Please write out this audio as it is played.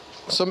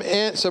some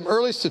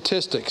early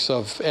statistics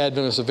of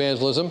Adventist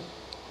evangelism.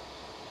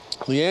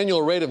 The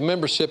annual rate of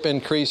membership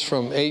increase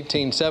from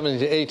 1870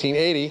 to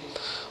 1880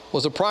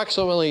 was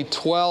approximately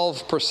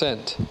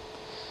 12%,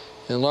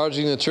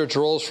 enlarging the church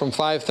rolls from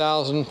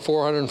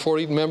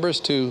 5,440 members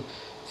to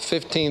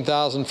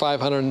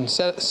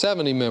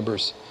 15,570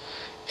 members.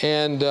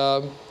 And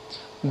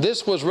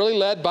this was really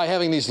led by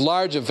having these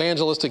large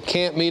evangelistic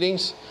camp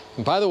meetings.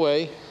 And by the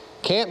way,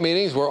 camp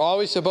meetings were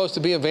always supposed to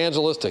be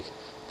evangelistic.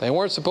 They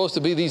weren't supposed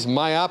to be these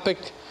myopic,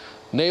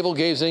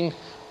 navel-gazing,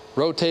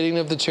 rotating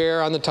of the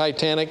chair on the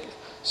Titanic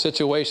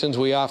situations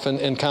we often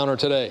encounter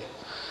today.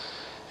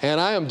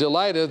 And I am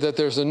delighted that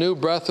there's a new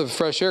breath of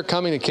fresh air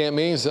coming to camp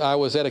meetings. I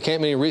was at a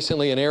camp meeting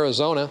recently in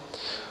Arizona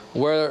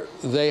where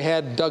they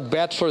had Doug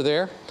Batchelor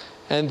there,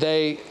 and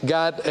they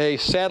got a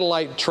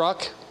satellite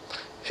truck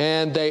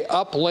and they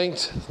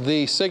uplinked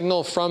the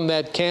signal from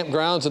that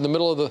campgrounds in the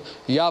middle of the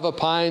Java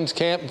Pines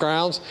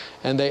campgrounds,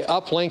 and they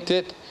uplinked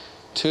it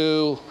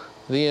to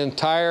the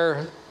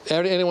entire,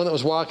 anyone that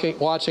was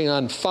watching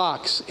on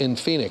Fox in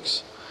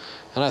Phoenix.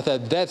 And I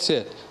thought, that's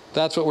it.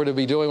 That's what we're to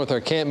be doing with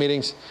our camp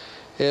meetings.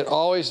 It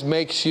always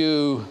makes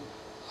you,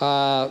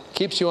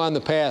 keeps you on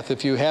the path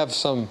if you have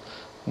some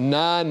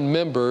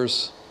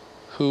non-members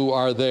who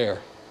are there.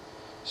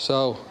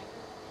 So,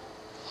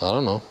 I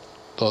don't know.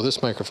 Oh,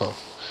 this microphone.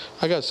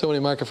 I got so many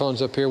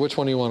microphones up here. Which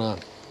one do you want on?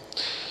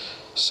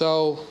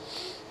 So,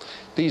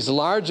 these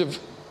large,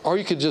 or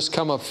you could just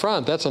come up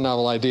front. That's a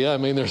novel idea. I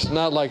mean, there's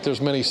not like there's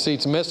many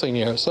seats missing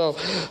here. So,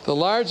 the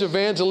large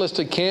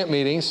evangelistic camp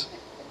meetings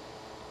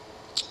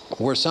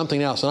were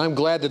something else, and I'm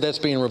glad that that's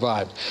being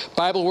revived.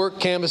 Bible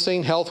work,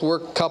 canvassing, health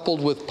work,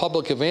 coupled with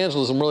public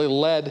evangelism really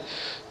led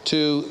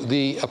to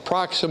the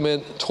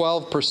approximate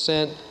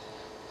 12%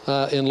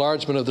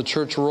 enlargement of the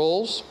church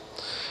rolls.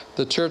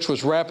 The church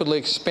was rapidly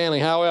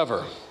expanding.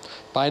 However,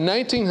 by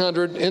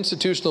 1900,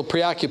 institutional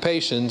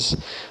preoccupations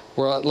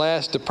were at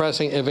last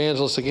depressing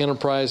evangelistic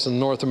enterprise in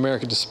North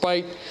America,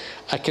 despite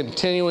a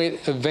continuing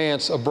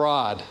advance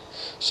abroad.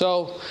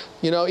 So,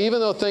 you know, even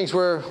though things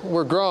were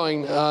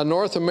growing,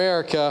 North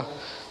America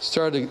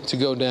started to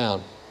go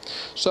down.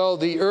 So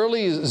the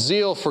early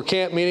zeal for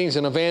camp meetings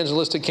and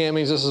evangelistic camp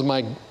meetings, this is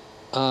my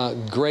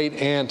great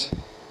aunt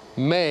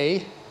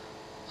May.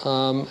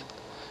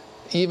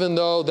 Even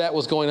though that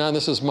was going on,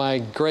 this is my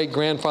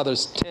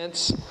great-grandfather's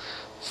tents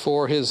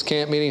for his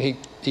camp meeting.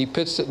 He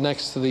pitched it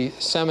next to the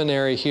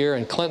seminary here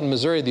in Clinton,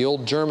 Missouri, the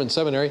old German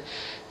seminary,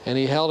 and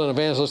he held an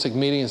evangelistic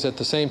meetings. At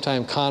the same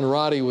time,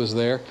 Conradi was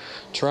there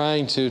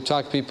trying to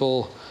talk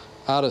people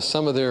out of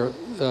some of their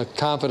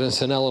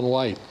confidence in Ellen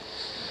White.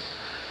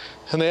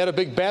 And they had a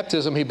big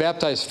baptism. He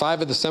baptized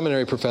 5 of the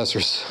seminary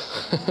professors.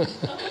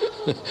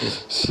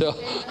 So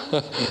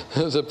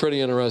it was a pretty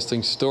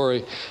interesting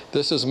story.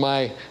 This is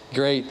my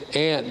great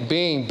aunt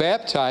being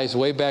baptized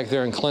way back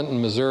there in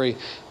Clinton, Missouri,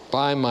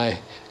 by my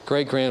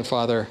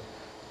great-grandfather,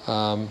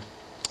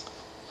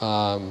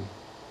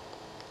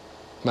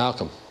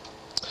 Malcolm.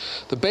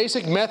 The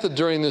basic method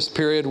during this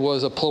period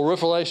was a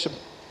proliferation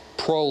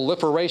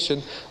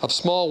of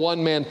small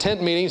one-man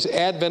tent meetings.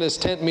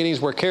 Adventist tent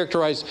meetings were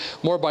characterized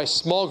more by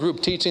small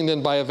group teaching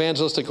than by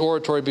evangelistic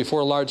oratory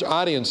before large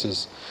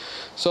audiences.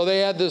 So they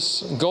had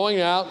this going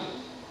out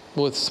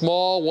with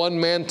small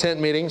one-man tent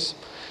meetings.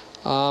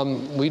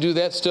 We do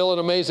that still at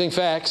Amazing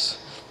Facts.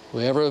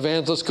 We have our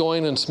evangelists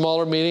going in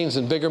smaller meetings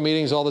and bigger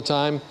meetings all the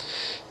time.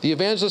 The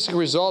evangelistic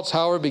results,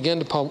 however, began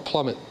to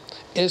plummet.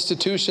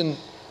 Institutional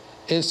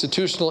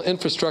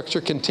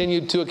infrastructure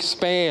continued to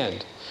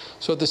expand.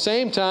 So at the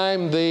same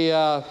time,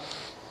 the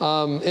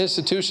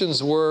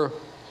institutions were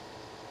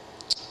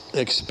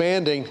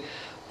expanding,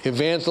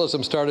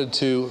 evangelism started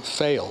to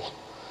fail.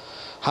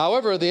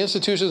 However, the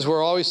institutions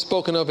were always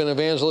spoken of in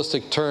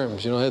evangelistic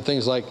terms. You know, had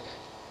things like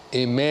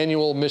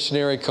Emmanuel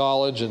Missionary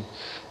College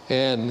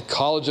and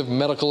College of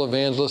Medical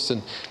Evangelists.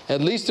 And at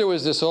least there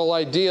was this whole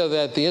idea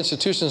that the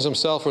institutions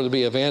themselves were to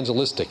be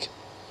evangelistic.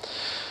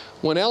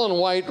 When Ellen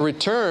White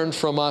returned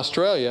from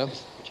Australia,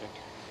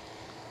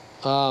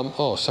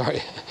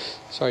 sorry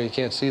you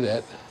can't see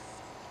that.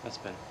 That's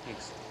better,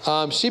 thanks.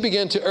 She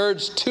began to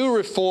urge 2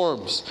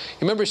 reforms.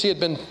 You remember she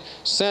had been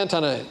sent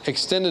on an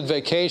extended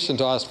vacation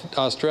to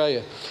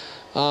Australia.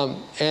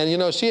 And, you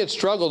know, she had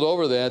struggled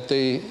over that.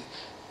 The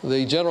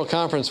General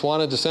Conference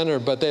wanted to send her,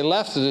 but they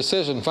left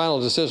the final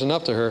decision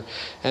up to her.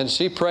 And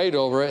she prayed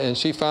over it, and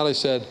she finally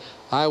said,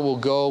 I will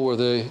go where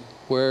the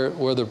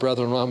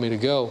brethren want me to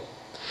go.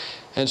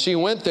 And she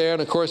went there,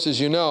 and of course, as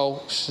you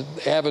know,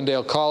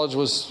 Avondale College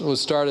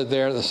was started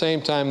there. At the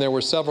same time, there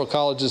were several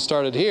colleges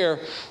started here.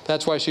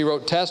 That's why she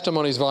wrote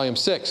Testimonies, Volume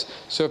 6.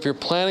 So if you're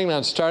planning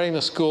on starting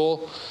a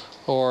school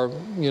or,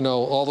 you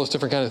know, all those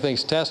different kind of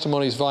things,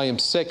 Testimonies, Volume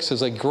 6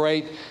 is a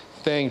great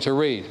thing to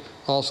read.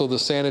 Also, the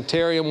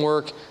sanitarium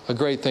work, a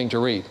great thing to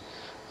read.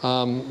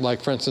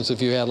 Like, for instance,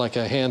 if you had like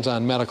a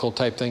hands-on medical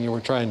type thing you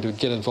were trying to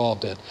get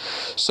involved in.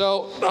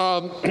 So,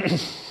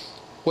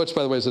 which,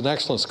 by the way, is an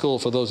excellent school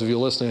for those of you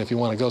listening if you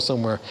want to go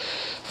somewhere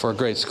for a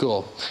great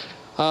school.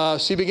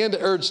 She began to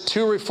urge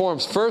 2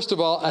 reforms. First of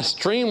all, a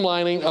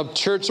streamlining of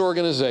church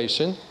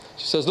organization.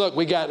 She says, look,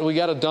 we got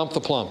to dump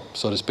the plum,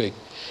 so to speak.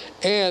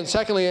 And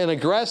secondly, an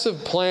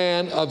aggressive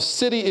plan of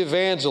city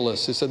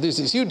evangelists. He said,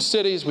 these huge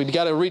cities, we've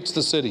got to reach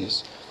the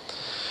cities.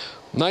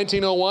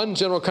 1901,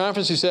 General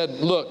Conference, he said,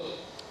 look,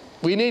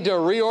 we need to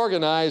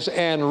reorganize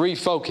and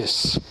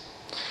refocus.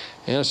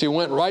 And she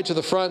went right to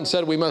the front and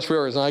said, we must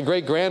reorganize. My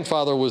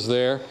great-grandfather was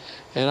there,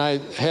 and I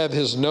have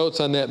his notes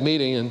on that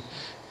meeting,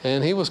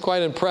 and he was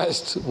quite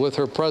impressed with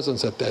her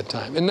presence at that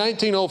time. In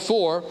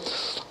 1904,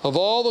 of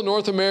all the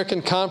North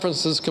American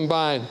conferences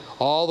combined,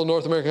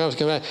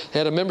 they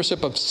had a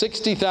membership of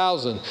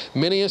 60,000,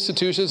 many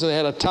institutions, and they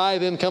had a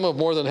tithe income of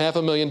more than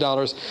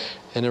 $500,000.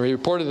 And they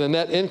reported a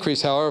net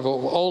increase, however,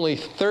 of only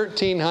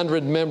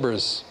 1,300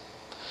 members.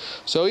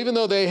 So even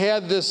though they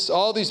had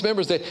all these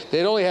members,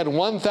 they'd only had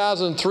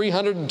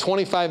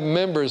 1,325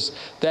 members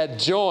that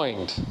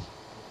joined.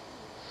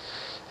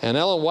 And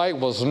Ellen White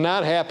was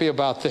not happy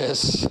about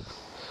this.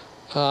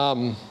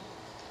 Her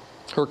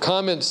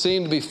comments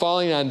seemed to be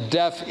falling on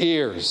deaf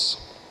ears.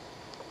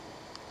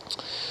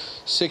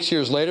 6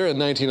 years later, in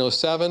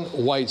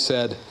 1907, White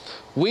said,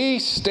 we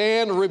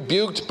stand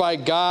rebuked by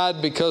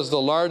God because the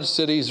large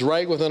cities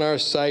right within our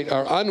sight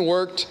are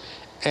unworked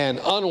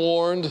and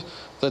unwarned.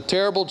 The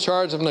terrible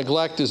charge of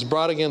neglect is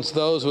brought against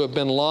those who have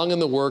been long in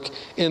the work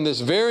in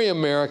this very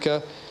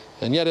America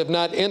and yet have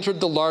not entered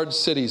the large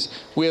cities.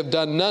 We have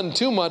done none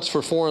too much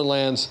for foreign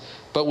lands,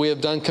 but we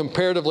have done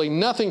comparatively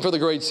nothing for the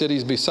great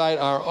cities beside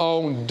our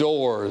own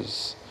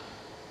doors.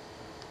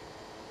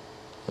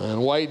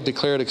 And White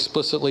declared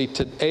explicitly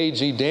to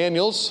A.G.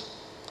 Daniels,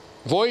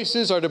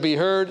 voices are to be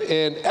heard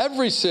in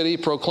every city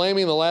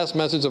proclaiming the last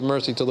message of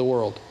mercy to the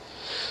world.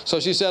 So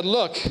she said,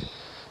 look,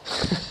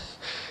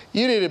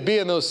 you need to be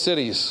in those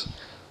cities.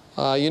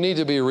 You need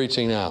to be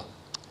reaching out.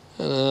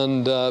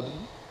 And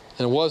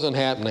it wasn't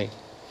happening.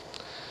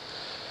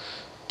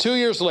 2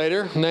 years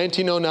later,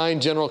 1909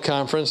 General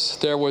Conference,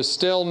 there was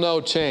still no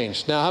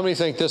change. Now, how many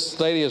think this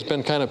lady has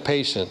been kind of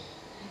patient?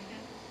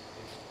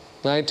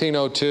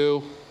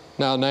 1902,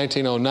 now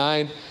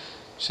 1909.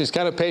 She's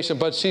kind of patient,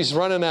 but she's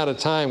running out of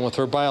time with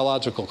her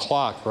biological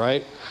clock,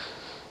 right?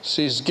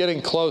 She's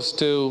getting close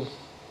to,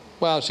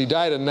 well, she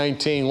died in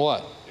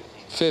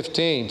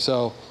 15.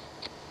 So,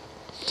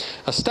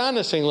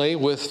 astonishingly,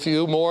 with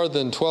few more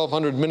than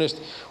 1,200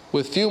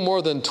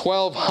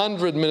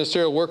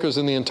 ministerial workers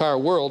in the entire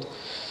world,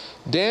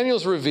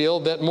 Daniels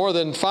revealed that more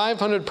than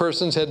 500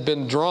 persons had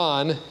been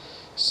drawn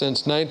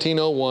since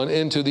 1901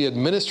 into the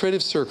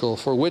administrative circle,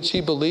 for which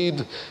he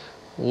believed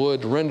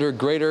would render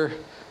greater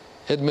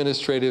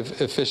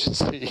administrative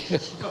efficiency.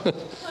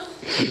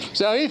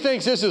 So he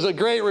thinks this is a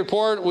great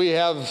report. We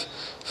have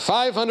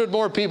 500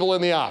 more people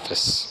in the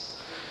office.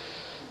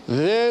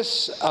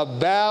 This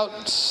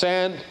about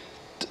sent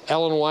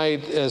Ellen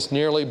White as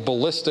nearly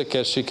ballistic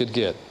as she could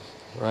get,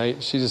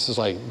 right? She just is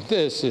like,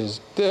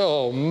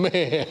 oh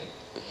man.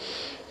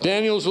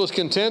 Daniels was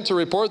content to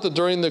report that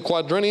during the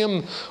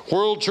quadrennium,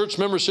 world church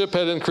membership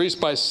had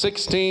increased by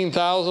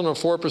 16,000 or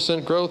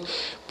 4% growth,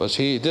 but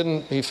he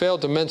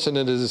failed to mention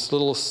in his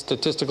little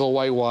statistical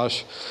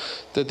whitewash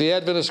that the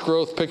Adventist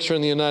growth picture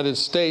in the United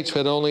States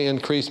had only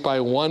increased by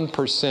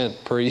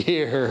 1% per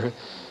year.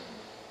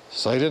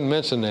 So he didn't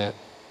mention that.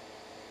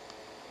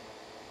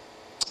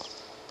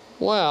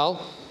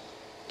 Well,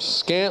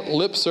 scant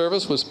lip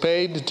service was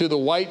paid to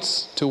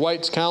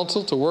White's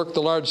council to work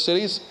the large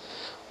cities,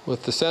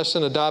 with the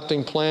session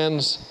adopting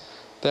plans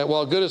that,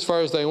 while good as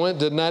far as they went,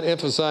 did not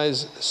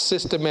emphasize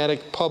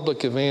systematic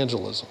public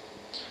evangelism.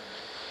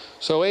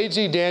 So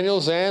A.G.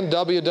 Daniels and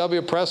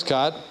W.W.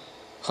 Prescott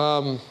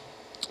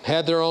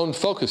had their own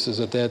focuses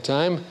at that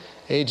time.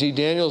 A.G.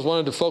 Daniels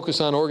wanted to focus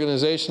on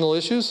organizational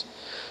issues.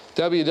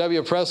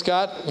 W.W.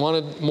 Prescott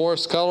wanted more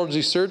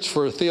scholarly search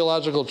for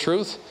theological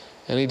truth.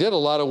 And he did a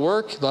lot of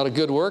work, a lot of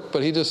good work,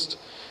 but he just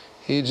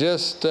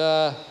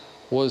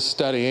was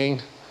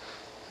studying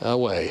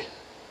away.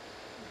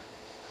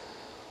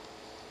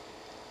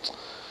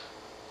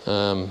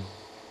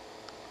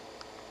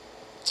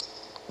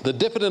 The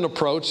diffident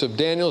approach of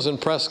Daniels and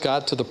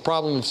Prescott to the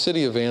problem of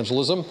city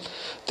evangelism,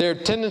 their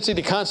tendency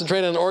to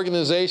concentrate on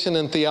organization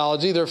and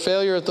theology, their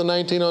failure at the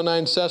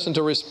 1909 session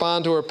to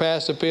respond to her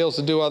past appeals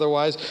to do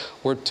otherwise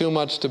were too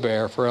much to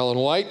bear for Ellen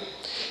White.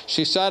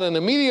 She sought an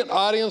immediate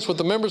audience with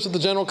the members of the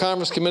General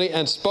Conference Committee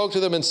and spoke to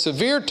them in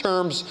severe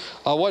terms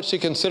of what she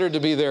considered to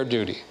be their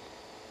duty.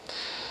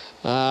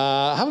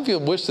 How many of you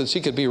wish that she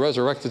could be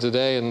resurrected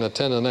today and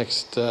attend the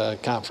next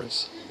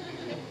conference?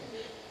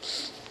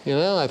 You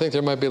know, I think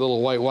there might be a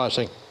little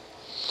whitewashing.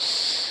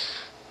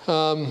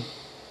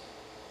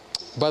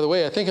 By the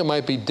way, I think it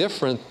might be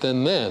different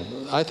than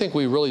then. I think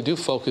we really do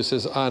focus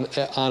on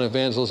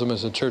evangelism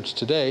as a church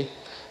today.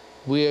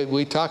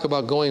 We talk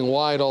about going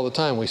wide all the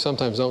time. We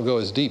sometimes don't go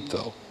as deep,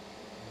 though.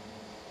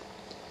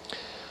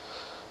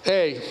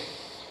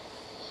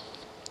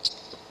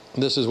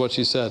 This is what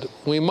she said.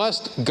 We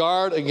must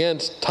guard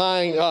against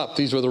tying up,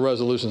 these were the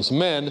resolutions,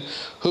 men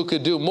who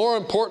could do more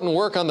important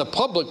work on the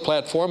public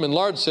platform in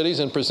large cities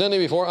and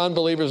presenting before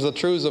unbelievers the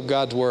truths of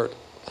God's Word.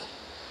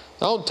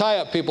 Don't tie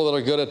up people that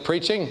are good at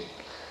preaching.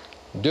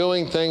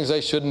 doing things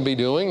they shouldn't be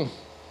doing.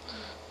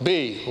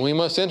 B, we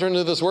must enter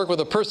into this work with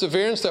a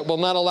perseverance that will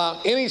not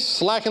allow any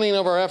slackening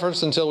of our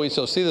efforts until we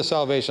shall see the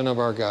salvation of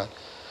our God.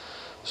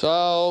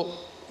 So,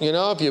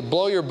 if you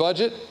blow your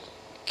budget,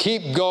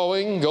 keep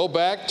going, go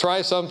back,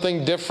 try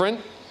something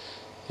different.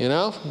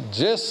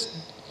 Just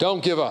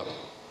don't give up.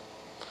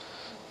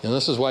 And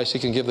this is why she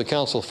can give the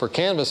counsel for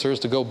canvassers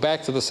to go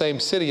back to the same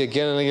city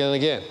again and again and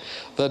again.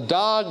 The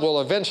dog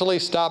will eventually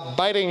stop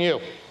biting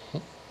you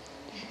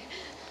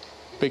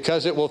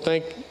because it will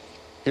think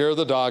you're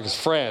the dog's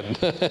friend.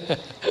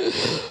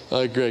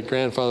 My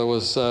grandfather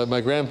was a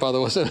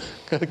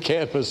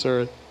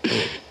canvasser.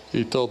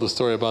 He told the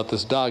story about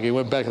this dog. He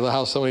went back to the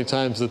house so many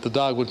times that the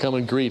dog would come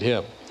and greet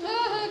him.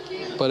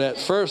 But at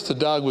first the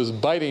dog was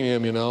biting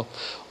him,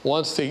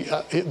 Once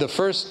the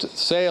first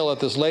sale at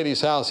this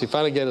lady's house, he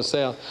finally got a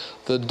sale.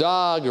 The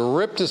dog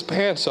ripped his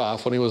pants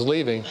off when he was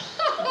leaving.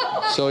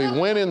 So he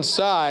went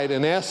inside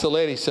and asked the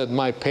lady, he said,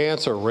 "My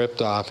pants are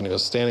ripped off." And he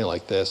was standing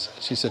like this.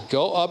 She said,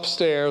 "Go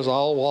upstairs,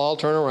 I'll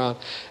turn around,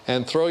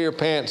 and throw your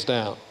pants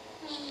down."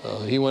 So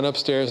he went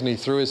upstairs and he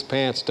threw his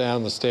pants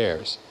down the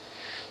stairs.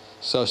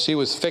 So she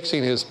was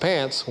fixing his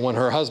pants when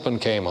her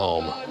husband came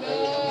home. Oh,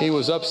 no. He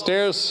was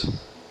upstairs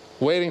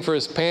waiting for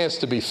his pants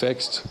to be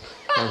fixed,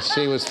 and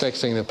she was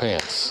fixing the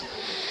pants.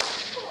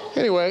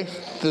 Anyway,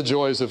 the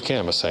joys of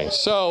canvassing.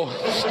 So,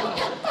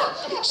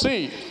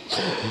 C.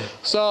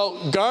 So,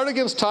 guard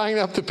against tying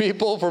up the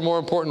people for more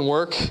important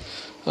work.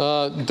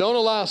 Don't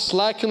allow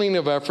slackening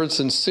of efforts.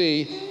 And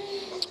C,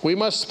 we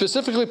must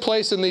specifically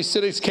place in these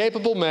cities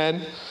capable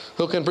men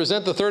who can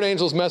present the third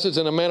angel's message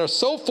in a manner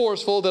so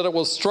forceful that it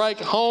will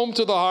strike home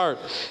to the heart.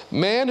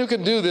 Man who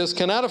can do this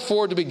cannot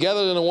afford to be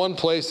gathered into one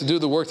place to do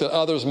the work that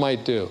others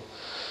might do.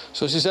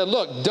 So she said,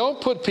 look, don't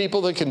put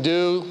people that can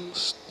do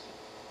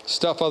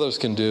stuff others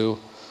can do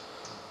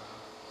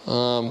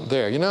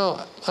there.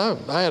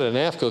 I had an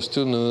AFCO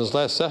student in this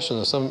last session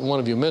that one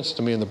of you mentioned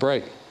to me in the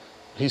break.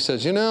 He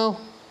says,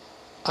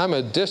 I'm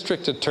a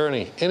district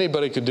attorney.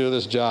 Anybody could do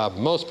this job.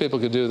 Most people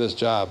could do this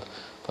job.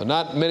 But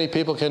not many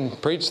people can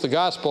preach the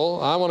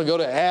gospel. I want to go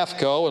to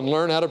AFCO and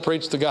learn how to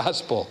preach the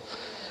gospel.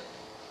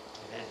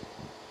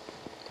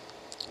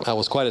 That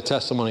was quite a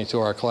testimony to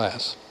our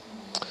class.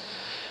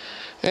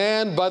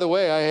 And by the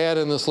way, I had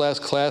in this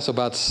last class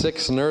about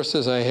 6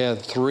 nurses. I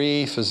had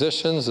 3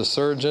 physicians, a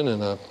surgeon,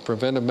 and a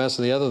preventive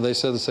medicine, the other. They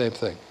said the same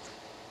thing.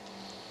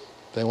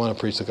 They want to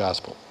preach the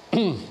gospel.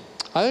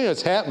 I think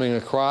it's happening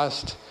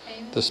across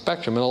the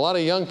spectrum. And a lot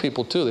of young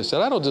people, too. They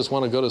said, I don't just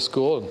want to go to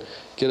school and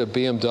get a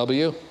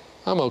BMW.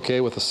 I'm okay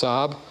with a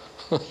Saab.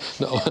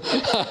 No,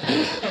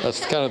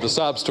 that's kind of the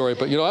Saab story.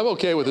 But, I'm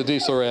okay with a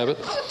diesel Rabbit.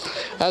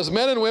 As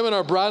men and women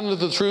are brought into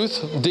the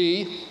truth,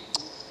 D,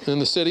 in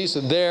the cities,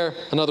 there,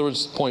 in other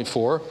words, point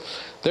 4,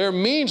 their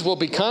means will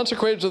be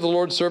consecrated to the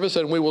Lord's service,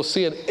 and we will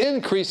see an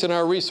increase in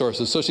our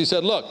resources. So she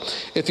said, look,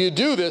 if you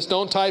do this,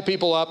 don't tie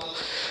people up,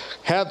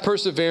 have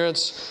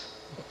perseverance,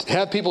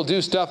 have people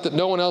do stuff that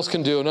no one else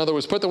can do. In other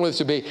words, put them where it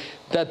should be.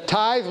 That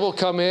tithe will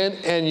come in,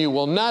 and you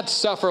will not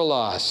suffer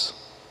loss.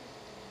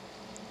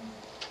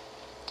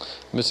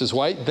 Mrs.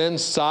 White then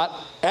sought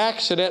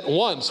action at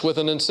once with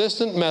an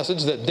insistent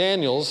message that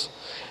Daniels,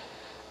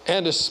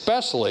 and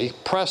especially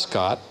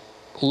Prescott,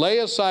 lay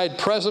aside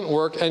present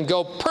work and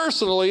go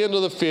personally into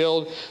the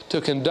field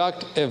to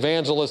conduct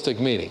evangelistic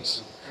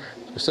meetings.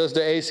 It says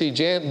to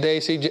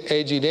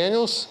A.G.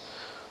 Daniels,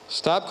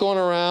 stop going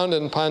around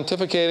and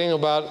pontificating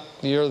about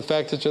the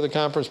fact that you're the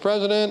conference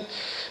president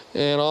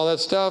and all that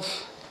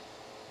stuff.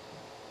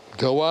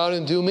 Go out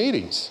and do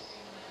meetings.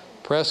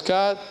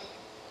 Prescott,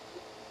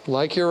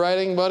 like your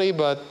writing, buddy,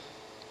 but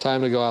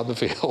time to go out in the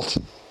field.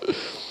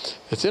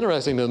 It's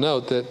interesting to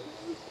note that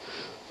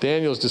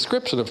Daniel's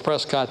description of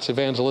Prescott's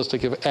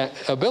evangelistic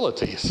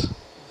abilities.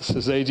 This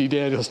is A.G.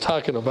 Daniels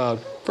talking about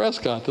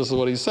Prescott. This is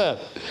what he said.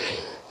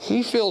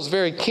 He feels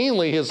very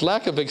keenly his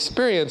lack of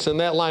experience in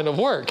that line of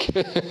work.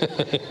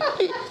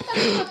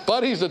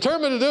 But he's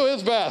determined to do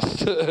his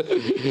best.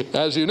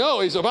 As you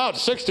know, he's about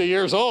 60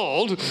 years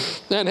old,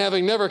 and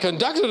having never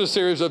conducted a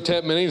series of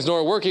tent meetings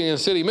nor working in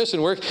city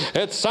mission work,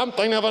 it's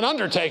something of an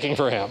undertaking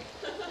for him.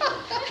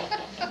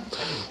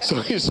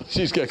 So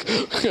she's going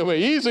to be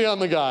easy on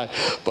the guy.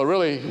 But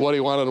really, what he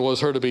wanted was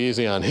her to be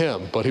easy on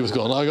him. But he was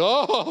going like,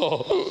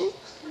 oh.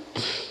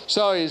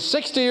 So he's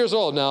 60 years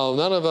old. Now,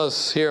 none of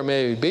us here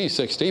may be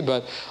 60,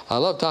 but I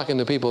love talking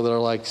to people that are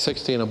like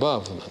 60 and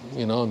above.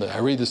 And I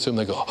read this to them,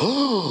 they go,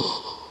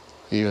 oh,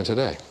 even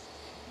today.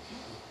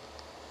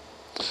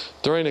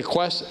 During a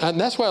question,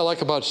 and that's what I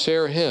like about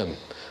Share Him.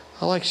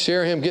 I like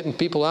Share Him, getting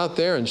people out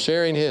there and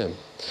sharing Him.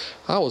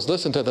 I was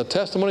listening to the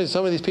testimonies of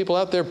some of these people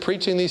out there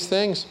preaching these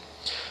things.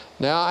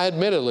 Now,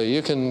 admittedly,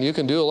 you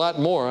can do a lot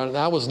more. And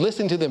I was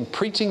listening to them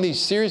preaching these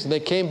series, and they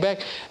came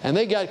back, and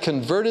they got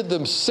converted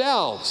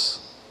themselves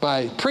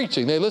by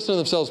preaching. They listened to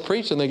themselves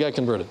preach, and they got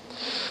converted.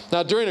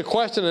 Now, during a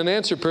question and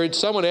answer period,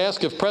 someone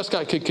asked if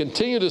Prescott could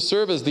continue to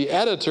serve as the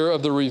editor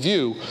of the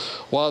review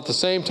while at the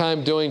same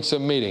time doing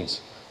some meetings.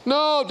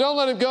 No, don't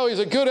let him go. He's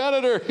a good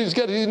editor.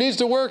 He needs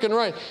to work and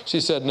write. She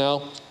said,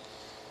 no,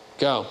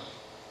 go.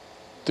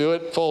 Do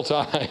it full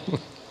time.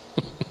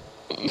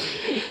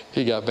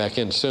 He got back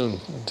in soon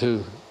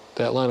to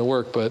that line of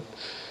work, but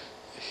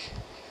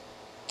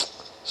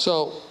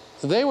so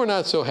they were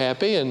not so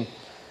happy, and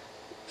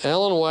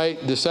Ellen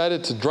White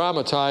decided to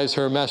dramatize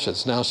her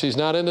message. Now, she's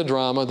not into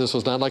drama. This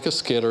was not like a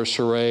skit or a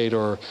charade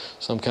or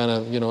some kind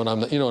of, you know what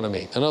I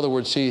mean. In other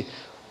words,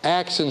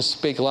 actions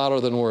speak louder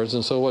than words,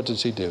 and so what did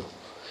she do?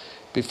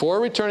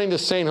 Before returning to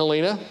St.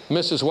 Helena,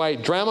 Mrs.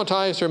 White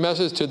dramatized her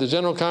message to the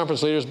General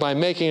Conference leaders by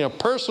making a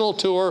personal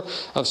tour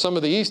of some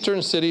of the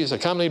eastern cities,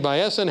 accompanied by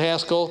S.N.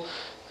 Haskell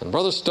and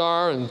Brother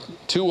Starr and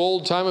 2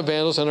 old-time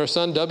evangelists and her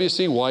son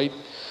W.C. White.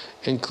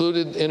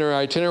 Included in her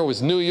itinerary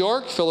was New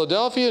York,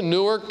 Philadelphia,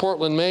 Newark,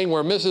 Portland, Maine,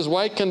 where Mrs.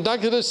 White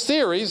conducted a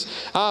series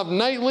of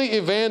nightly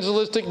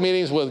evangelistic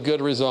meetings with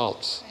good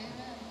results.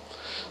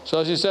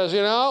 So she says,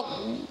 you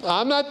know,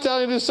 I'm not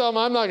telling you to do something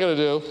I'm not going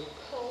to do.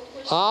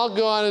 I'll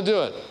go on and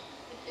do it.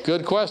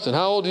 Good question.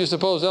 How old do you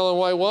suppose Ellen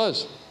White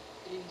was?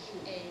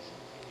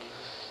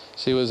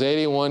 She was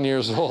 81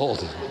 years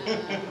old.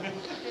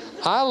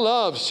 I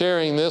love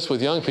sharing this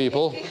with young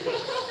people.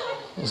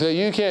 So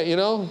you can't, you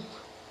know,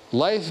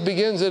 life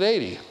begins at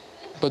 80.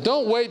 But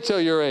don't wait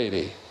till you're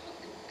 80.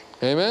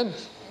 Amen?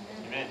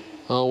 Amen.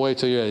 Oh, wait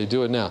till you're 80.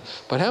 Do it now.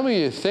 But how many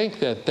of you think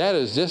that that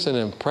is just an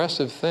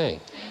impressive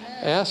thing?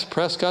 Amen. Ask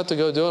Prescott to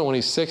go do it when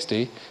he's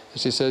 60.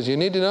 And she says, you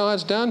need to know how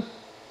it's done?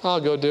 I'll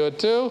go do it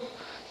too.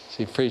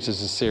 She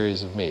preaches a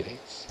series of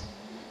meetings.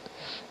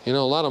 You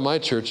know, a lot of my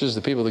churches, the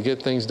people that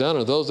get things done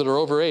are those that are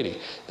over 80.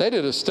 They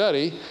did a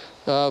study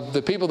of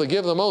the people that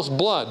give the most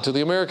blood to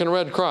the American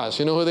Red Cross.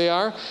 You know who they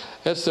are?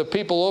 It's the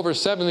people over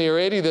 70 or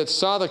 80 that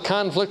saw the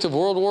conflict of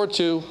World War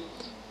II.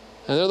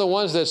 And they're the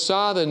ones that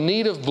saw the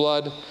need of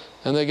blood,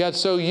 and they got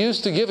so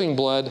used to giving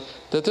blood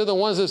that they're the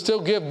ones that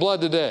still give blood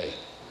today.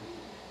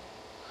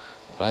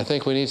 But I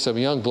think we need some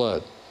young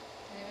blood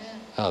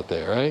out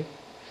there, right?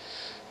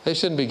 They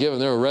shouldn't be giving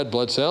their red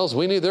blood cells.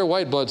 We need their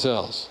white blood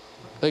cells.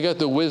 They got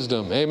the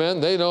wisdom.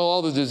 Amen? They know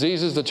all the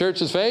diseases the church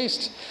has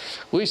faced.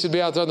 We should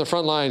be out there on the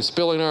front line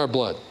spilling our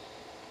blood.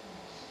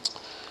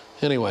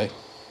 Anyway,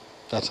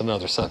 that's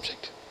another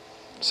subject.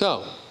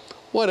 So,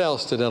 what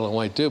else did Ellen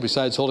White do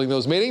besides holding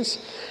those meetings?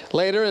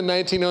 Later in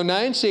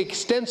 1909, she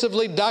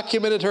extensively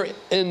documented her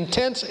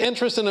intense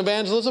interest in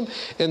evangelism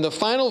in the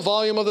final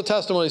volume of the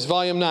Testimonies,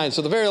 Volume 9.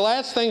 So the very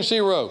last thing she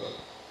wrote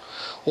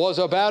was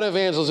about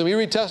evangelism. You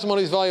read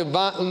Testimonies, Volume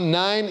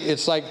 9,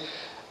 it's like,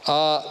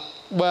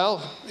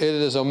 well, it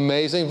is an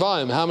amazing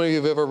volume. How many of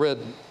you have ever read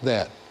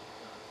that?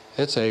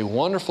 It's a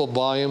wonderful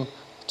volume.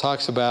 It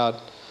talks about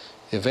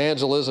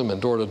evangelism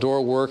and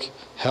door-to-door work,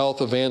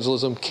 health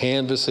evangelism,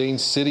 canvassing,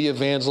 city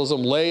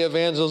evangelism, lay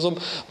evangelism,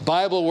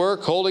 Bible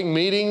work, holding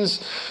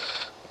meetings,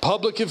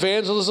 public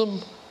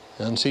evangelism.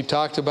 And she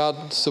talked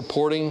about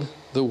supporting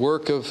the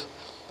work of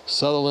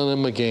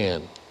Sutherland and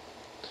McGann.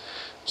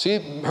 See,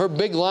 her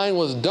big line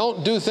was,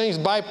 don't do things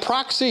by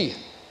proxy,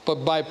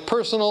 but by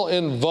personal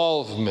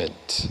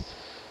involvement.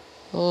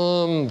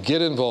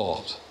 Get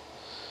involved.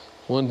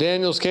 When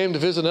Daniels came to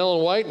visit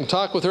Ellen White and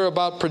talk with her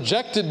about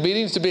projected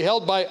meetings to be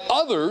held by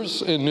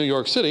others in New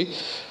York City,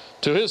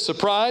 to his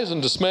surprise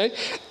and dismay,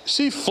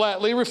 she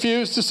flatly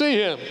refused to see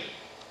him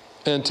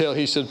until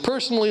he should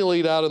personally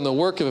lead out in the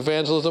work of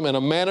evangelism in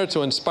a manner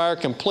to inspire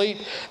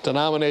complete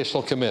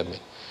denominational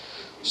commitment.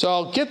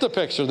 So get the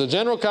picture. The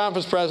General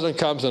Conference president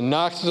comes and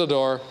knocks at the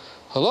door.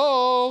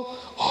 Hello?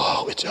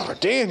 Oh, it's Elder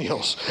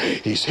Daniels.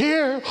 He's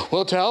here.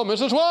 We'll tell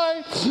Mrs.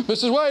 White.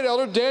 Mrs. White,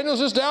 Elder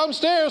Daniels is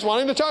downstairs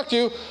wanting to talk to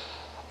you.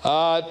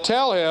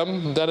 Tell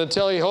him that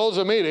until he holds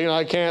a meeting,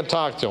 I can't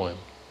talk to him.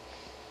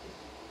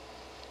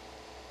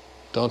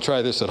 Don't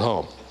try this at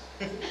home.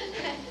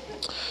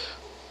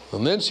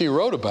 And then she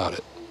wrote about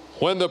it.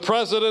 When the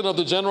president of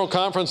the General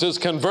Conference is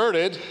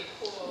converted,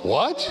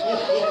 what?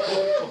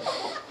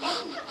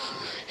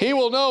 He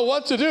will know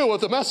what to do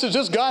with the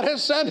messages God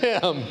has sent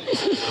him.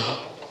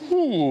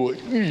 Ooh.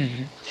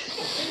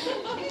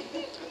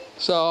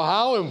 So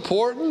how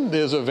important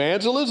is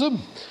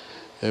evangelism?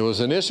 It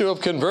was an issue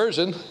of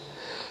conversion.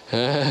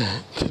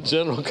 The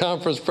General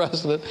Conference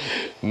president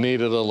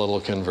needed a little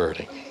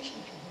converting.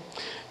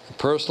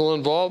 Personal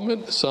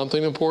involvement is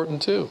something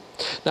important too.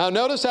 Now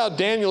notice how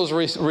Daniels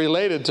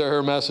related to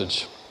her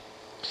message.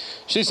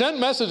 She sent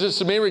messages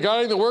to me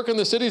regarding the work in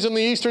the cities and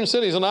the eastern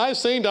cities, and I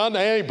seemed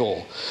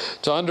unable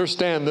to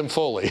understand them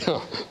fully.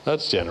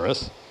 That's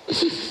generous.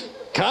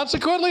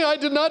 Consequently, I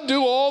did not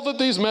do all that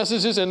these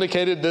messages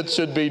indicated that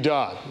should be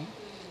done.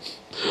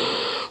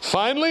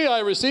 Finally, I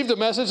received a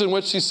message in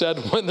which she said,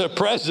 when the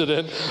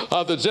president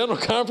of the General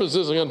Conference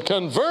is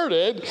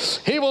converted,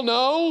 he will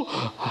know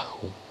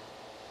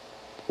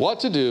what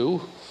to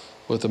do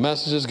with the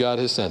messages God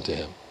has sent to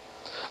him.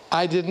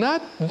 I did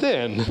not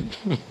then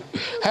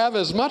have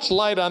as much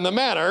light on the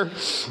matter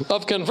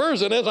of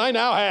conversion as I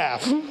now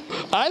have.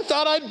 I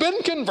thought I'd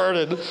been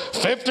converted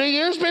 50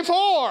 years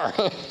before.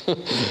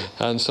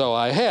 And so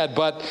I had,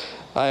 but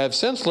I have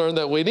since learned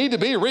that we need to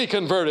be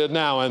reconverted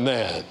now and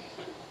then.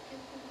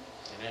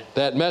 Amen.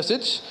 That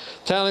message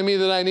telling me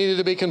that I needed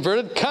to be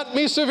converted cut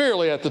me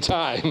severely at the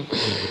time.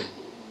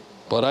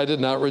 but I did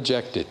not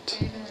reject it.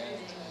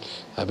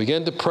 I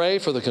began to pray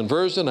for the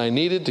conversion I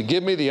needed to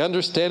give me the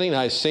understanding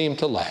I seemed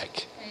to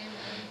lack.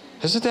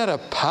 Isn't that a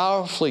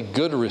powerfully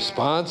good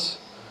response?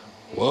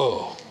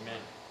 Whoa.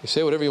 You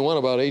say whatever you want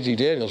about A.G.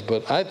 Daniels,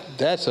 but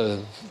that's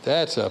a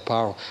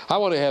powerful. I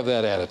want to have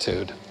that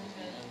attitude.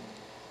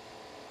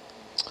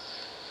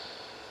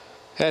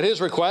 At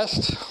his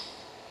request,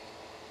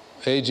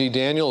 A.G.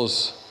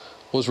 Daniels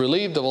was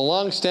relieved of a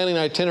long-standing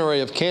itinerary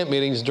of camp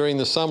meetings during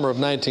the summer of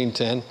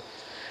 1910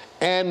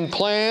 and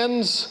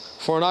plans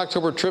for an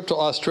October trip to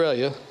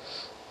Australia,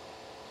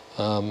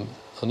 in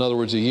other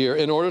words, a year,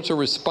 in order to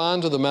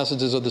respond to the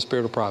messages of the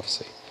Spirit of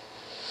prophecy.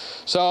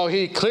 So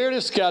he cleared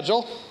his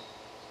schedule,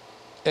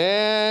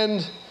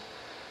 and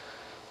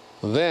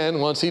then,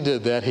 once he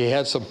did that, he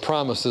had some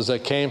promises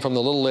that came from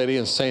the little lady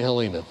in St.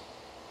 Helena.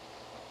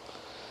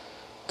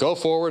 Go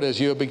forward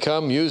as you have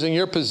become, using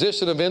your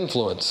position of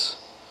influence.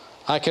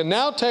 I can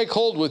now take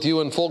hold with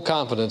you in full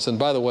confidence. And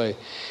by the way,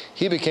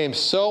 he became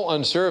so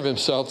unsure of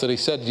himself that he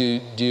said,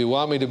 do you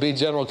want me to be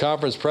General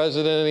Conference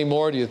President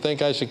anymore? Do you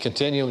think I should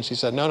continue? And she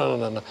said,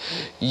 no.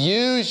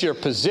 Use your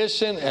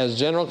position as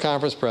General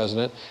Conference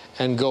President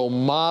and go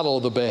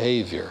model the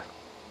behavior.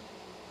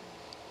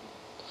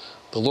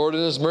 The Lord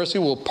in His mercy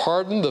will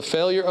pardon the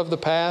failure of the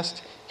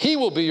past. He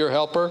will be your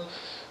helper.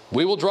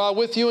 We will draw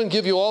with you and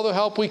give you all the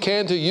help we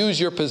can to use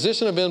your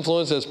position of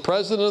influence as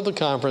president of the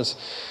conference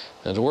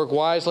and to work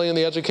wisely in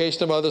the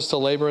education of others to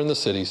labor in the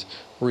cities.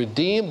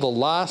 Redeem the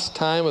lost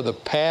time of the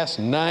past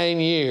 9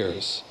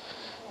 years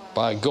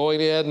by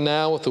going ahead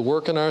now with the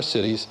work in our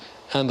cities,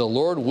 and the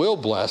Lord will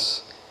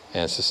bless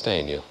and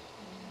sustain you.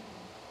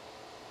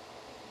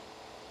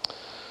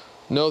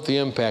 Note the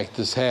impact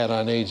this had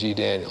on A.G.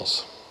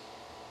 Daniels.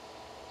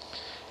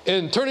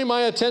 In turning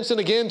my attention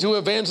again to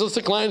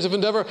evangelistic lines of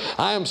endeavor,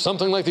 I am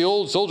something like the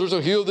old soldiers who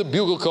hear the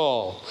bugle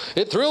call.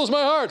 It thrills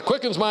my heart,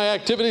 quickens my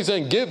activities,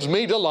 and gives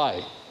me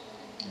delight.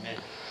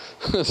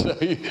 So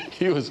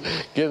he was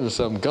getting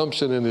some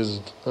gumption in his,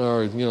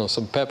 or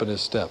some pep in his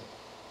step.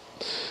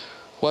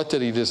 What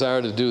did he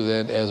desire to do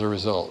then as a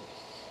result?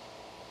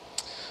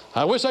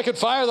 I wish I could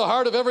fire the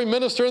heart of every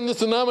minister in this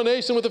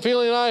denomination with the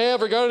feeling I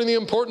have regarding the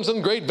importance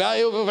and great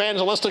value of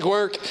evangelistic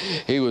work.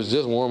 He was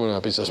just warming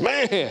up. He says,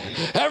 man,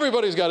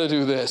 everybody's got to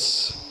do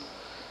this.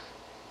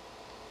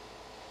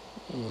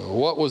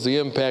 What was the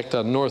impact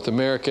on North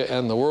America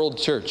and the world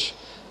church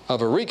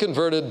of a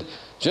reconverted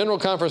General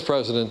Conference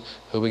president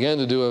who began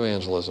to do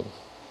evangelism?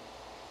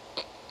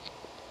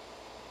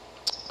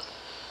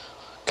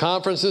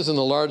 Conferences in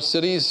the large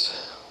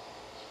cities.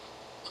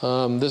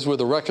 These were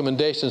the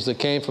recommendations that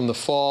came from the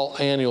Fall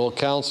Annual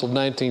Council of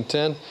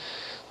 1910.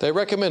 They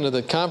recommended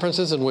that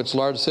conferences in which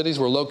large cities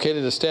were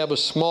located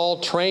establish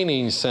small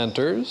training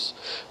centers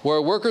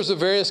where workers of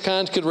various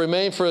kinds could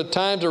remain for a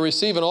time to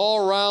receive an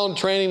all-round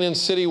training in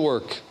city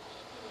work.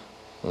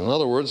 In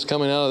other words,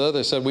 coming out of that,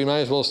 they said we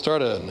might as well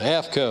start an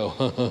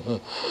AFCO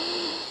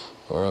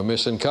or a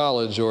Mission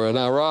College or an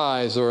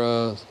Arise or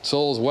a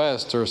Souls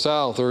West or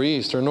South or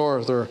East or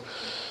North or...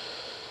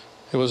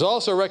 It was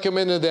also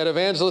recommended that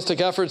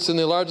evangelistic efforts in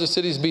the largest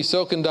cities be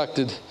so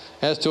conducted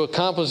as to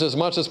accomplish as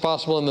much as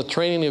possible in the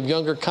training of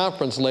younger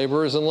conference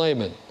laborers and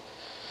laymen.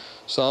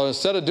 So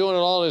instead of doing it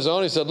all on his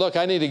own, he said, look,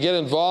 I need to get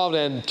involved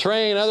and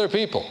train other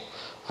people.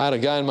 I had a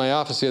guy in my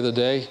office the other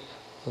day.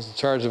 I was in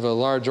charge of a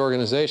large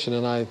organization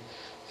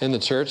in the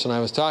church, and I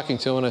was talking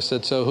to him, and I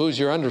said, so who's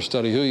your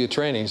understudy? Who are you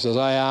training? He says,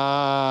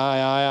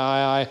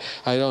 I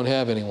don't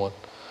have anyone.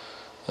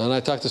 And I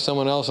talked to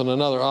someone else and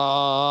another,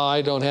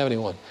 I don't have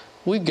anyone.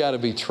 We've got to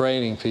be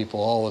training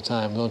people all the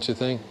time, don't you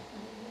think?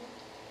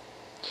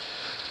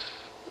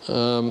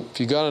 If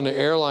you got on an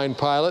airline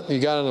pilot,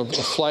 you got on a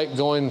flight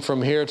going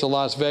from here to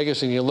Las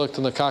Vegas, and you looked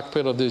in the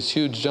cockpit of this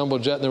huge jumbo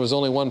jet and there was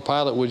only one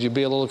pilot, would you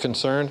be a little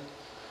concerned?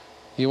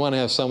 You want to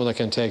have someone that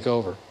can take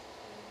over,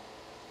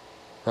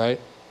 right?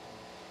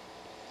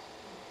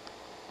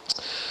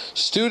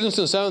 Students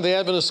in Seventh-day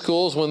Adventist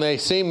schools, when they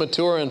seem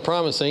mature and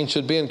promising,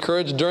 should be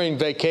encouraged during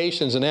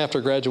vacations and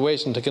after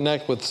graduation to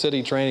connect with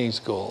city training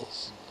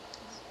schools.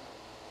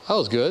 That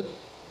was good.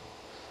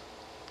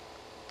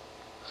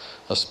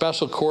 A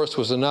special course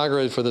was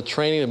inaugurated for the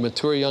training of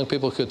mature young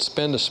people who could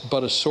spend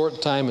but a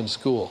short time in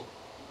school.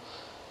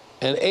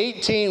 An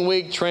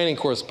 18-week training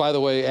course. By the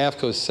way,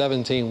 AFCO is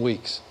 17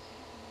 weeks.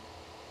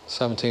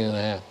 17 and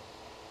a half.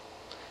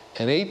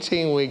 An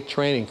 18-week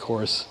training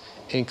course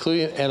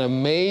including an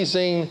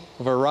amazing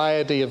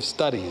variety of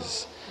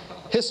studies.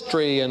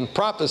 History and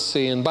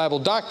prophecy and Bible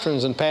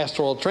doctrines and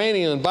pastoral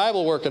training and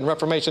Bible work and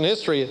Reformation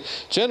history,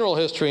 general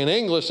history and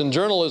English and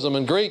journalism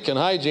and Greek and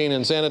hygiene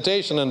and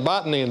sanitation and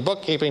botany and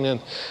bookkeeping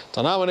and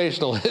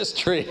denominational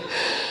history.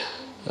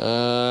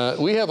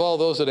 We have all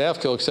those at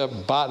AFCO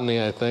except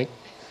botany, I think.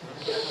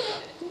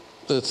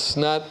 It's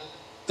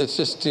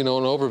just, an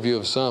overview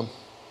of some.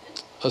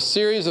 A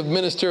series of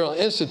ministerial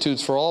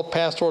institutes for all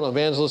pastoral and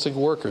evangelistic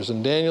workers.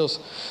 And Daniels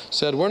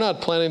said, we're not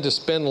planning to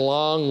spend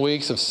long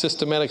weeks of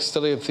systematic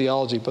study of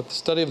theology, but the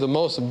study of the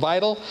most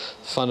vital,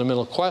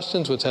 fundamental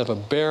questions which have a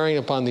bearing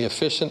upon the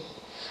efficient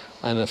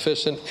an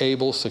efficient,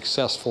 able,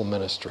 successful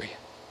ministry.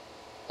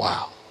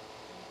 Wow.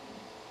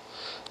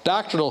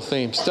 Doctrinal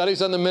themes,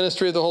 studies on the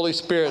ministry of the Holy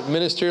Spirit,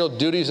 ministerial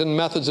duties and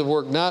methods of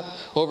work, not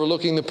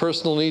overlooking the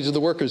personal needs of the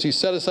workers. He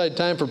set aside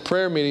time for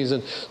prayer meetings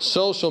and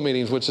social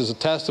meetings, which is a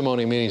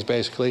testimony meetings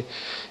basically.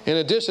 In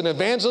addition,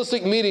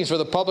 evangelistic meetings for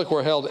the public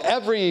were held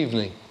every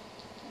evening.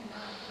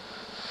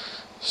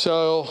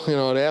 So, at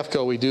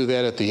AFCO we do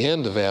that at the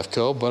end of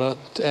AFCO,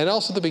 and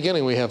also at the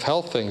beginning we have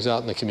health things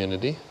out in the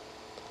community.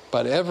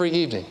 But every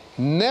evening,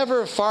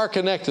 never far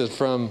connected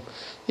from,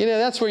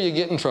 that's where you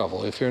get in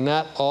trouble. If you're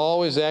not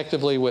always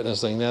actively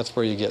witnessing, that's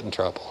where you get in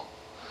trouble.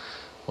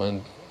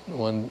 When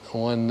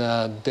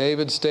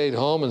David stayed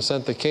home and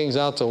sent the kings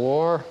out to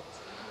war,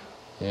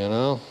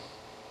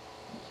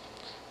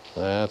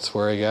 that's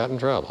where he got in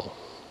trouble.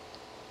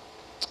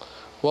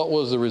 What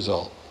was the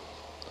result?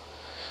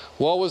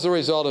 What was the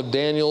result of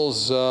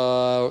Daniel's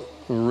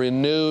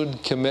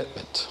renewed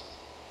commitment?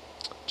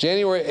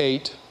 January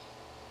 8,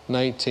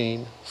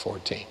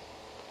 1914.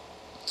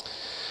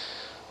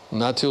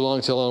 Not too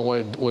long till Ellen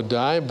White would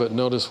die, but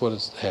notice what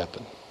has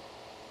happened.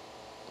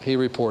 He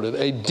reported,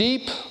 "A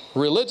deep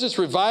religious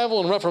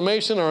revival and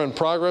reformation are in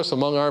progress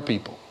among our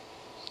people.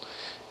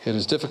 It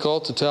is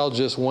difficult to tell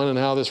just when and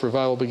how this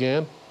revival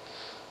began.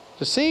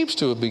 It seems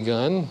to have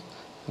begun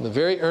in the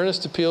very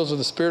earnest appeals of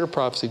the spirit of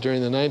prophecy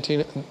during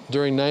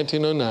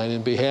 1909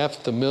 in behalf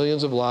of the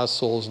millions of lost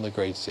souls in the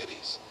great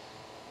cities."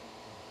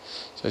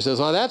 So he says,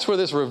 well, that's where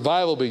this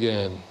revival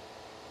began.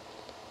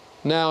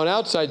 Now, an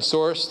outside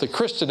source, the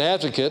Christian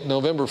Advocate,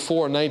 November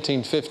 4,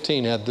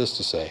 1915, had this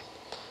to say.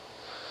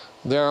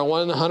 There are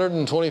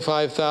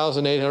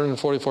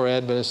 125,844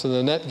 Adventists, and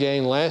the net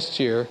gain last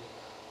year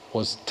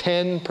was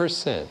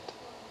 10%.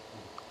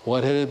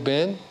 What had it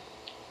been?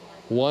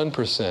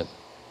 1%.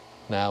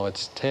 Now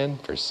it's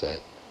 10%.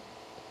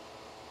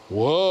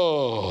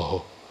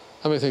 Whoa!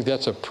 How many think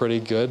that's a pretty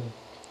good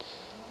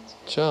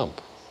jump?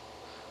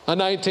 A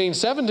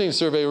 1917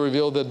 survey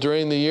revealed that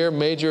during the year,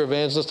 major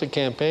evangelistic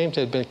campaigns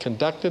had been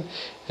conducted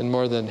in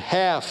more than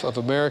half of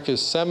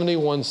America's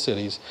 71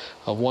 cities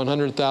of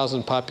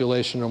 100,000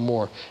 population or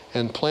more,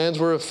 and plans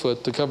were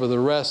afoot to cover the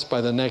rest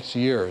by the next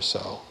year or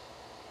so.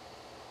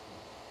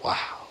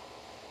 Wow.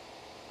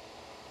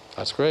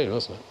 That's great,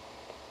 wasn't it?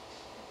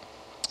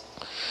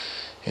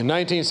 In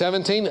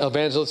 1917,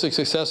 evangelistic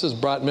successes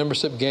brought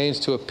membership gains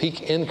to a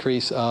peak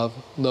increase of,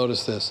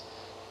 notice this,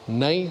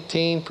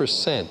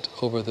 19%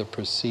 over the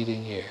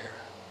preceding year.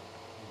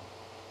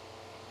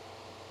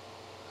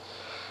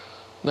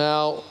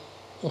 Now,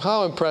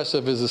 how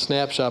impressive is the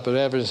snapshot of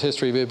Adventist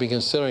history we've been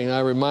considering? I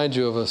remind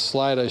you of a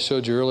slide I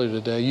showed you earlier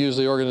today.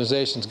 Usually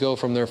organizations go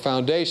from their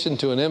foundation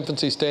to an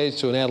infancy stage,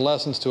 to an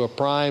adolescence, to a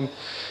prime,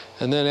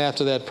 and then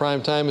after that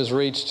prime time is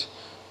reached,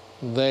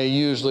 they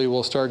usually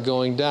will start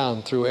going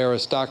down through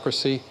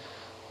aristocracy,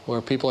 where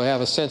people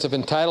have a sense of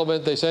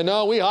entitlement. They say,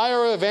 no, we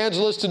hire an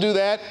evangelist to do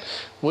that.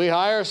 We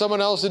hire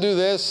someone else to do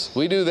this.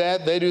 We do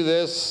that. They do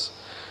this.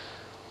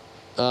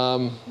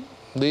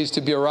 Leads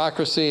to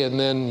bureaucracy and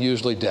then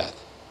usually death.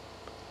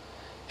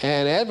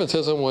 And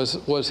Adventism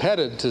was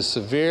headed to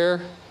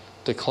severe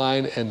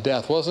decline and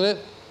death, wasn't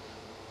it?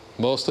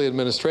 Mostly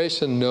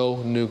administration,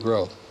 no new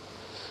growth.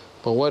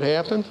 But what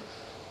happened?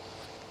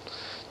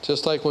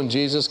 Just like when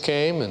Jesus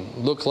came and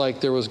looked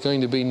like there was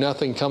going to be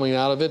nothing coming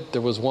out of it.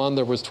 There was 1,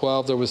 there was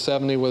 12, there was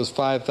 70, there was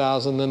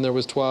 5,000, then there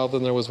was 12,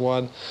 then there was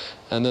 1,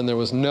 and then there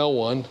was no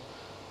one.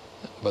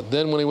 But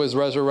then when he was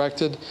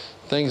resurrected,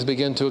 things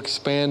began to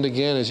expand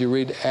again as you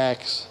read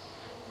Acts.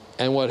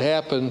 And what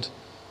happened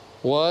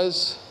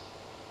was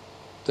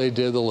they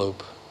did the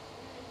loop.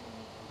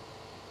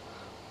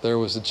 There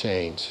was a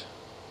change.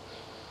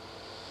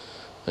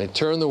 They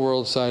turned the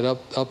world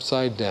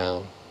upside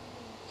down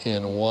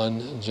in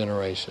one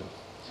generation.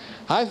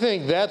 I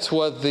think that's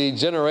what the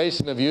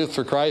generation of Youth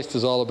for Christ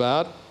is all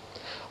about.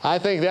 I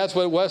think that's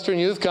what Western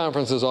Youth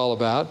Conference is all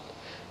about.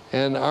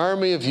 An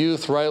army of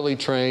youth rightly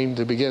trained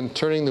to begin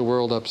turning the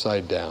world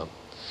upside down.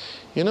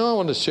 I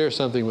want to share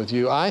something with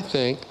you. I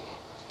think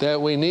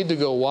that we need to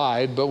go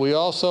wide, but we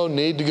also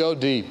need to go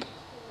deep.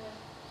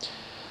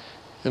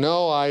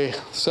 I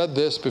said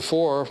this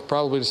before,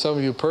 probably to some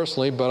of you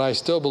personally, but I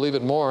still believe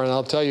it more, and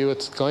I'll tell you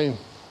it's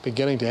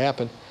beginning to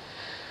happen.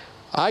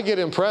 I get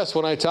impressed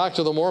when I talk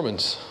to the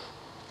Mormons.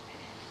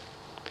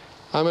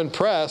 I'm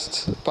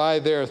impressed by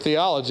their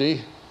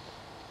theology,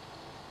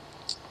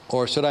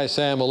 or should I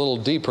say I'm a little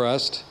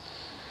depressed.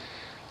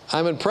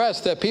 I'm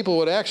impressed that people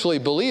would actually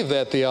believe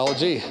that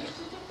theology.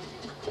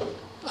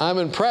 I'm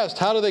impressed.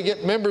 How do they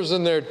get members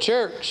in their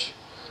church?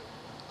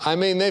 I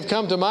mean, they've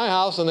come to my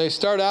house and they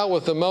start out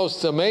with the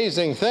most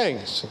amazing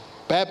things.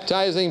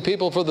 Baptizing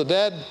people for the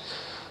dead,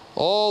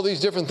 all these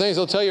different things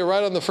they'll tell you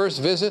right on the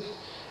first visit.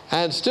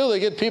 And still they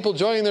get people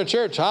joining their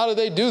church. How do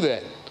they do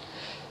that?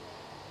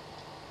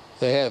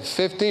 They have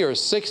 50 or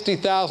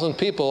 60,000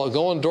 people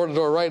going door to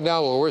door right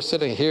now while we're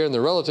sitting here in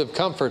the relative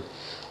comfort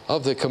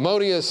of the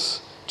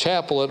commodious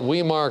chapel at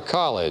Weimar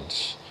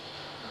College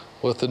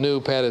with the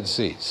new padded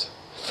seats.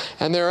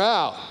 And they're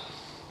out.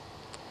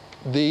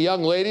 The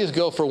young ladies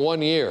go for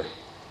 1 year.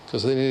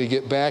 because they need to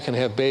get back and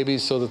have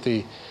babies so that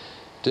the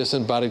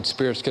disembodied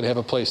spirits can have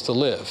a place to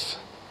live.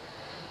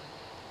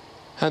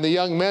 And the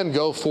young men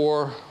go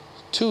for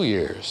 2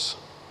 years.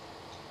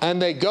 And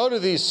they go to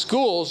these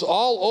schools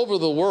all over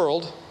the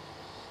world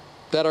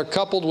that are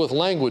coupled with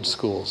language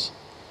schools.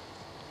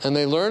 And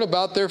they learn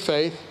about their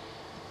faith,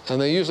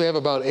 and they usually have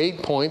about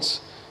 8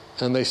 points,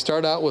 and they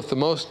start out with the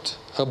most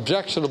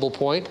objectionable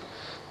point,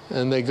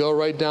 and they go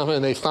right down,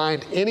 and they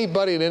find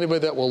anybody and anybody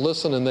that will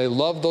listen, and they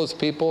love those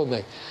people,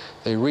 and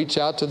they reach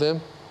out to them.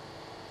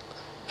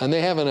 And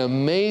they have an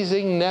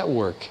amazing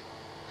network.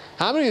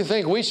 How many of you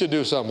think we should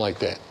do something like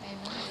that? Amen.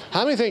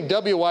 How many think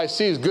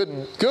WYC is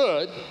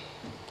good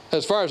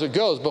as far as it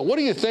goes? But what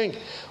do you think,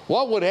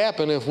 what would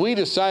happen if we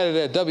decided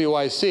at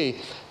WYC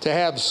to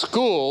have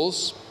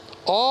schools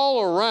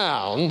all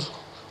around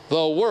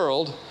the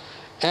world,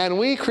 and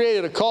we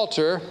created a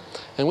culture,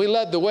 and we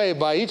led the way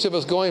by each of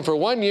us going for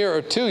 1 year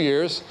or 2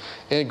 years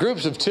in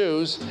groups of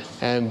twos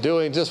and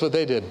doing just what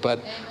they did,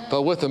 but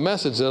with a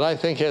message that I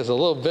think has a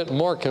little bit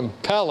more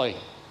compelling.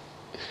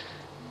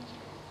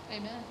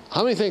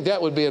 How many think that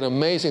would be an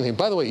amazing thing?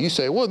 By the way, you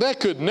say, well, that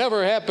could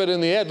never happen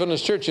in the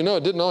Adventist church. You know,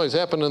 it didn't always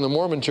happen in the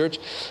Mormon church.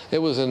 It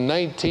was in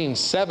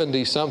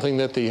 1970-something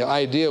that the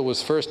idea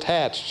was first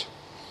hatched.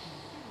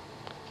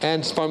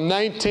 And from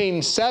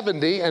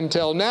 1970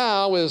 until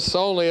now is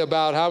only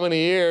about how many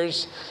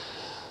years?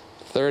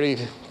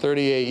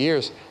 38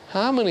 years.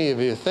 How many of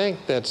you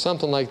think that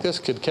something like this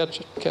could catch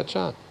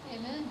on?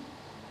 Amen.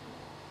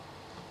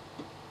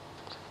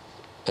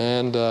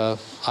 And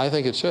I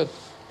think it should.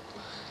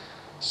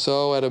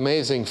 So at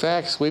Amazing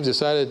Facts, we've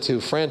decided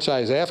to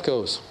franchise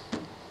AFCOs.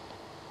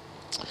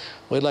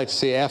 We'd like to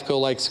see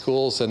AFCO-like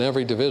schools in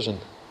every division.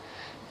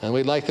 And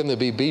we'd like them to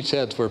be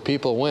beachheads where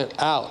people went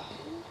out.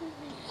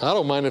 I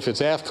don't mind if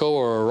it's AFCO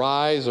or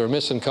Arise or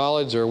Mission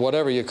College or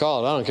whatever you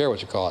call it. I don't care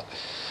what you call it.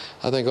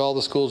 I think all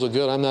the schools are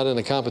good. I'm not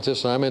into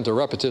competition. I'm into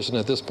repetition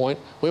at this point.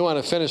 We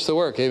want to finish the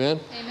work.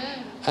 Amen?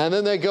 Amen. And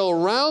then they go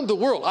around the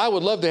world. I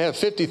would love to have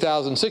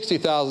 50,000,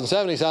 60,000,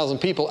 70,000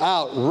 people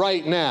out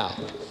right now.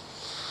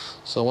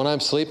 So when I'm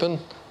sleeping,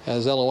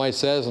 as Ellen White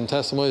says in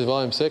Testimonies,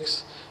 Volume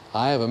 6,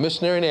 I have a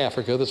missionary in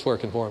Africa that's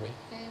working for me.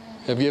 Amen.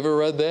 Have you ever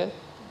read that? It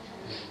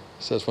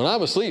says, when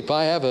I'm asleep,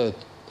 I have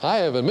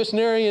a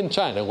missionary in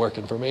China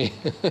working for me.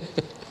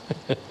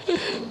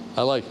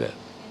 I like that.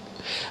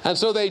 And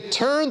so they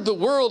turned the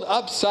world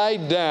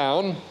upside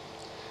down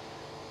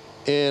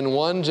in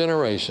 1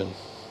 generation.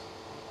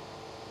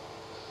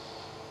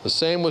 The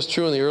same was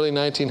true in the early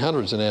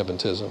 1900s in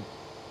Adventism.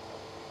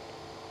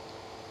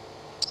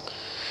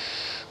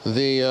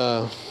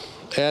 The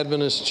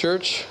Adventist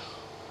church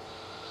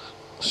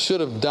should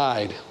have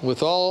died.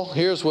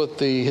 Here's what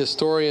the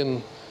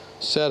historian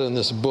said in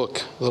this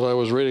book that I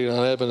was reading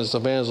on Adventist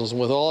evangelism.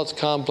 With all its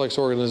complex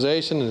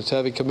organization and its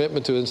heavy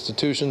commitment to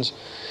institutions,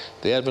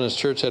 the Adventist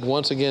church had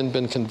once again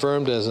been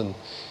confirmed as an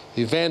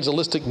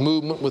evangelistic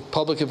movement with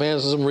public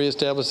evangelism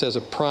reestablished as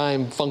a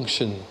prime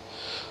function.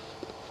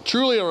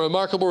 Truly a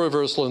remarkable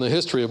reversal in the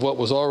history of what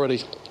was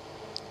already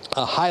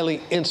a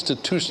highly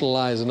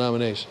institutionalized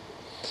denomination.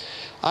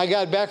 I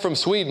got back from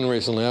Sweden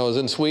recently. I was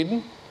in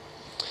Sweden,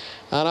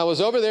 and I was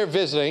over there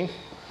visiting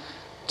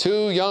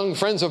 2 young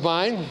friends of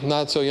mine,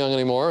 not so young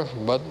anymore,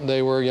 but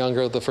they were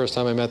younger the first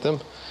time I met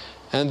them.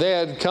 And they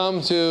had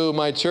come to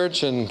my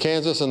church in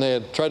Kansas, and they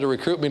had tried to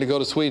recruit me to go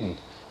to Sweden.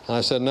 And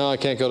I said, no, I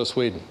can't go to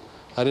Sweden.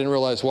 I didn't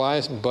realize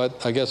why,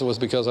 but I guess it was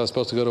because I was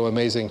supposed to go to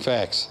Amazing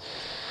Facts.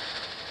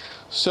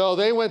 So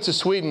they went to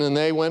Sweden, and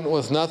they went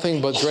with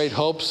nothing but great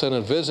hopes and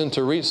a vision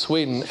to reach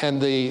Sweden.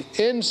 And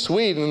in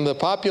Sweden, the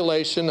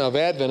population of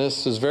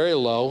Adventists is very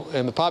low,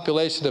 and the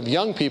population of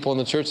young people in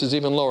the church is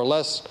even lower,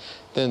 less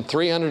than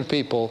 300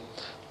 people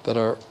that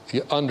are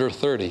under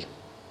 30.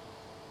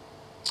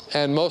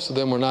 And most of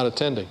them were not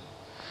attending.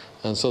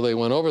 And so they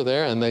went over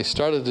there, and they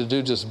started to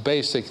do just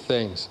basic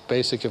things,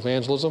 basic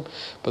evangelism,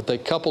 but they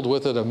coupled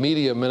with it a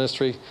media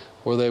ministry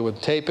where they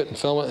would tape it and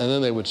film it, and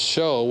then they would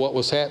show what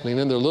was happening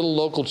in their little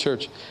local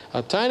church,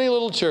 a tiny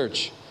little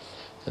church.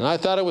 And I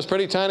thought it was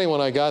pretty tiny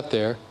when I got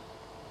there.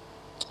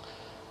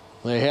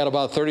 They had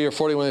about 30 or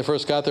 40 when they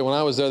first got there. When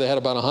I was there, they had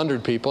about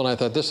 100 people, and I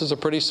thought, this is a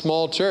pretty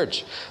small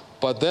church.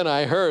 But then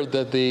I heard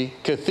that the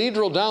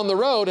cathedral down the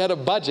road had a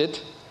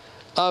budget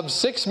of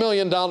 $6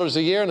 million a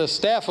year and a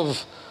staff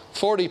of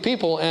 40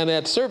 people, and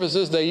at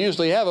services they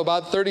usually have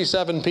about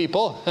 37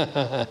 people.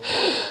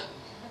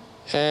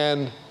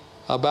 And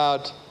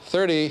about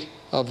 30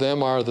 of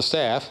them are the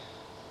staff.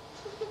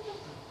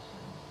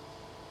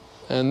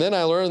 And then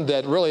I learned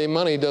that really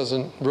money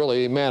doesn't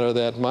really matter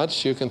that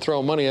much. You can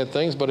throw money at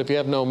things, but if you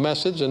have no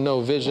message and no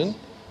vision.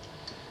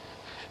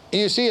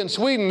 You see, in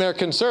Sweden they're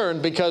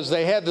concerned because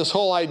they had this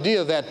whole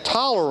idea that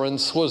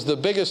tolerance was the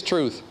biggest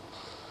truth.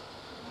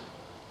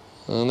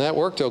 And that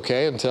worked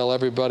okay until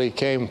everybody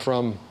came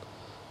from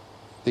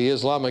the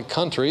Islamic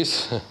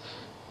countries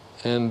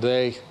and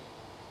they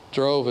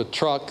drove a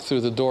truck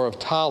through the door of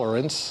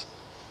tolerance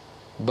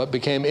but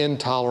became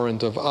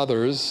intolerant of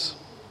others.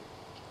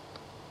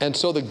 And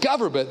so the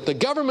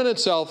government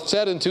itself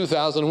said in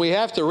 2000, we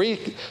have to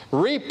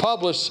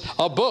republish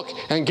a book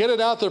and get it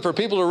out there for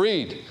people to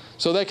read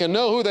so they can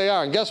know who they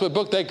are. And guess what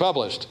book they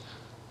published?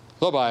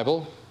 The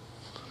Bible.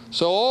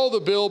 So all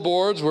the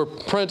billboards were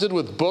printed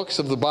with books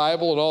of the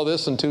Bible and all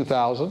this in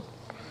 2000.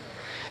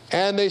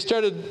 And they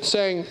started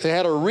saying they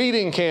had a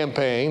reading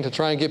campaign to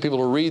try and get people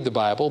to read the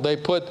Bible. They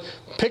put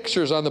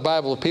pictures on the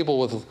Bible of people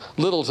with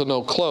little to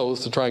no clothes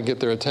to try and get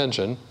their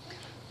attention.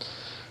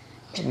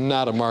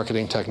 Not a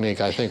marketing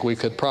technique I think we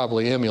could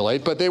probably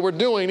emulate, but they were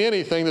doing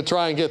anything to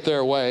try and get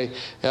their way,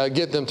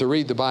 get them to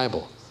read the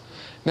Bible.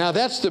 Now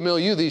that's the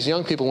milieu these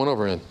young people went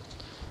over in.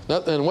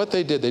 And what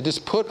they did, they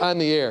just put on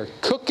the air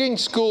cooking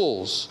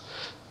schools,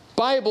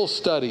 Bible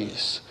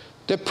studies,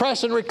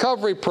 depression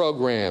recovery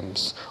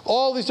programs,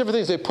 all these different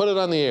things. They put it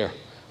on the air.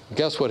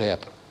 Guess what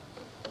happened?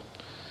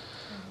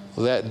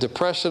 That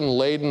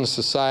depression-laden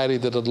society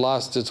that had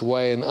lost its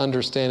way in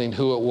understanding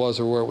who it was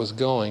or where it was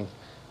going,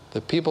 the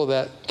people of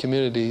that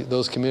community,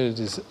 those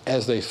communities,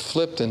 as they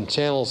flipped and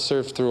channel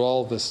surfed through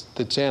all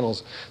the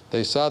channels,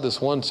 they saw this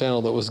one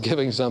channel that was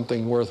giving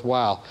something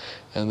worthwhile.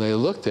 And they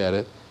looked at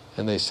it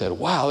and they said,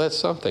 wow, that's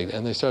something.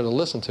 And they started to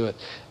listen to it.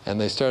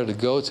 And they started to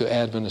go to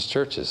Adventist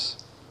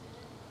churches.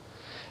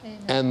 Amen.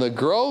 And the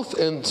growth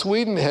in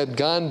Sweden had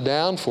gone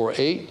down for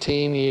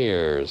 18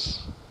 years.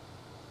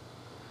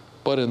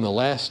 But in the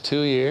last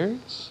 2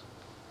 years,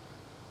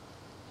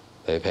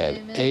 they've had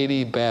Amen.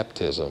 80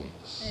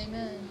 baptisms.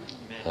 Amen.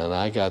 And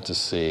I got to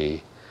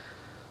see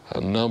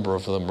a number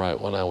of them right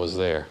when I was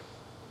there.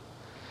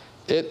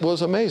 It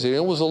was amazing.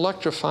 It was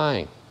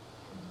electrifying.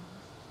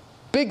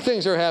 Big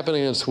things are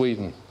happening in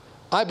Sweden.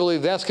 I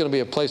believe that's going to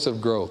be a place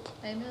of growth.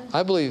 Amen.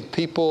 I believe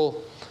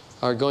people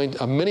are going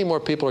to, many more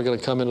people are going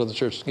to come into the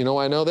church. You know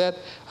why I know that?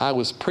 I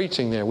was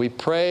preaching there. We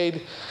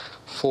prayed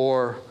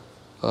for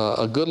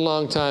a good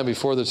long time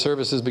before the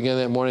services began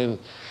that morning.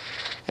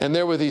 And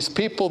there were these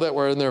people that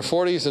were in their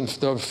 40s and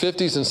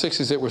 50s and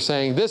 60s that were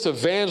saying, this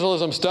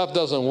evangelism stuff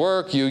doesn't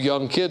work, you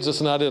young kids.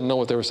 Listen, I didn't know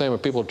what they were saying,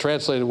 but people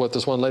translated what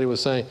this one lady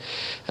was saying.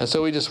 And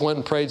so we just went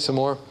and prayed some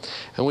more.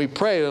 And we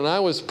prayed, and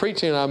I was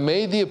preaching, and I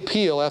made the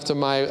appeal after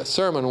my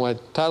sermon. The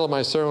title of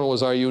my sermon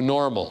was, Are You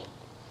Normal?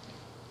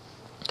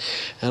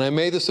 And I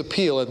made this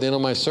appeal at the end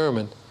of my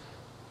sermon,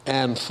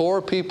 and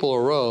 4 people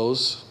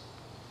arose.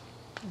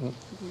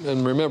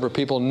 And remember,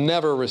 people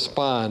never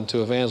respond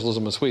to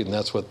evangelism in Sweden.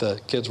 That's what the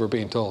kids were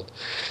being told.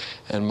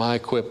 And my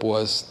quip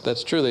was,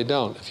 that's true, they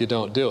don't, if you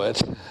don't do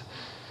it.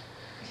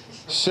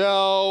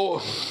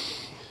 So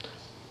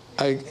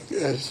I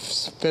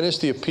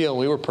finished the appeal, and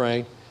we were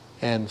praying,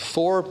 and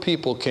 4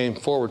 people came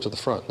forward to the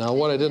front. Now,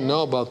 what I didn't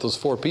know about those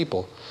 4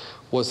 people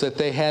was that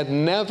they had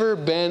never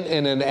been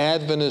in an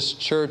Adventist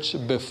church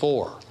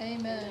before.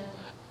 Amen.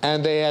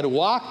 And they had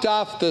walked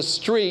off the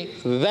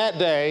street that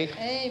day.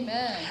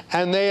 Amen.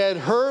 And they had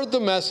heard the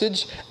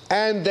message,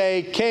 and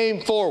they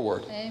came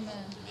forward. Amen.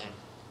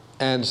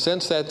 And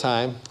since that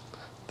time,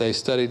 they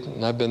studied,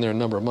 and I've been there a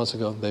number of months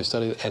ago, they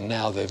studied, and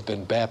now they've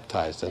been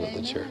baptized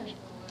into the church.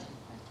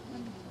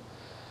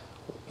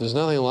 There's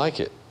nothing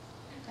like it.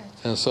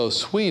 And so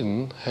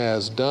Sweden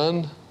has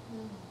done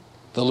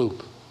the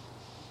loop.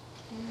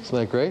 Isn't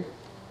that great?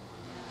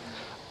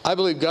 I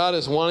believe God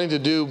is wanting to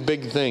do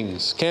big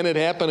things. Can it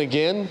happen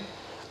again?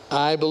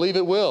 I believe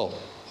it will.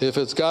 If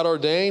it's God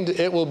ordained,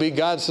 it will be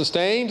God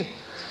sustained.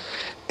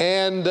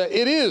 And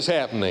it is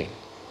happening.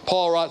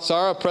 Paul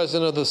Ratsara,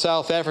 president of the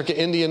South Africa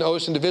Indian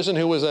Ocean Division,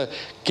 who was a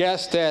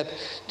guest at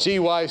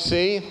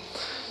GYC,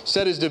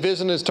 said his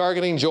division is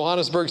targeting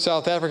Johannesburg,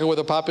 South Africa, with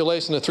a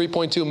population of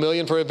 3.2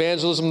 million for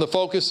evangelism. The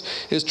focus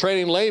is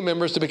training lay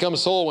members to become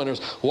soul winners.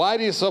 Why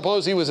do you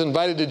suppose he was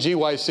invited to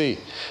GYC?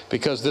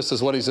 Because this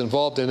is what he's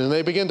involved in. And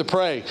they begin to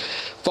pray.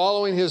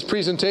 Following his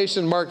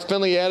presentation, Mark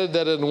Finley added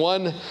that in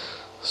one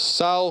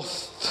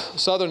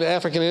Southern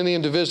African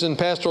Indian Division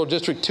Pastoral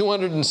District,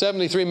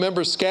 273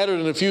 members scattered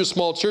in a few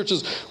small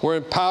churches were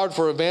empowered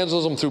for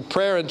evangelism through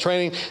prayer and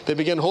training. They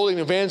began holding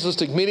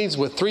evangelistic meetings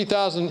with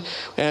 3,000,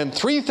 and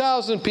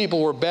 3,000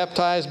 people were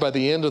baptized by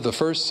the end of the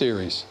first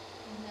series.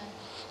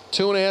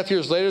 2.5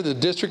 years later, the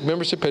district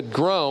membership had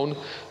grown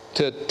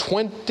to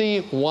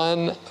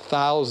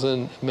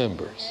 21,000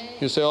 members.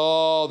 You say,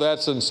 oh,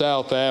 that's in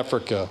South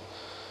Africa.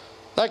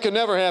 That could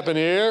never happen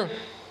here.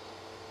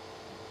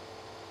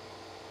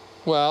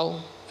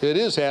 Well, it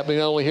is happening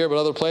not only here but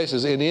other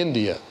places in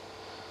India.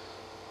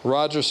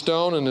 Roger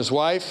Stone and his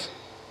wife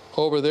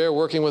over there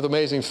working with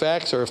Amazing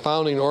Facts are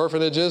founding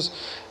orphanages,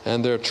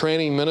 and they're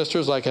training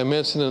ministers like I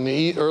mentioned in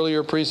the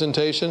earlier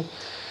presentation.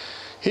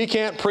 He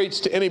can't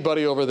preach to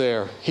anybody over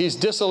there. He's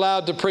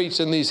disallowed to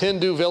preach in these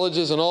Hindu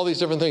villages and all these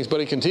different things,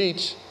 but he can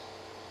teach.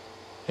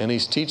 And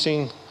he's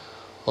teaching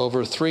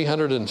over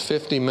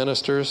 350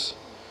 ministers,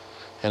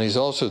 and he's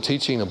also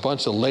teaching a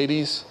bunch of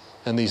ladies.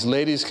 And these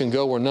ladies can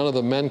go where none of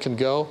the men can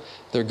go.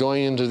 They're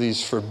going into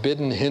these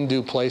forbidden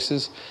Hindu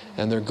places,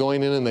 and they're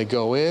going in and they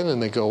go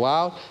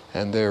out,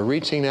 and they're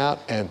reaching out,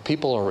 and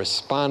people are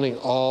responding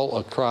all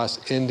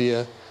across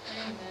India.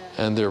 Amen.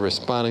 And they're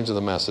responding to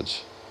the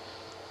message.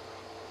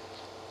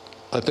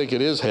 I think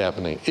it is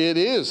happening. It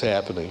is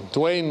happening.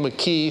 Dwayne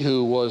McKee,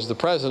 who was the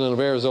president of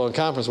Arizona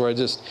Conference, where he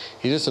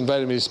just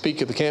invited me to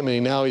speak at the camp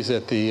meeting. Now he's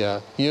at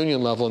the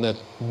union level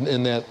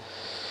in that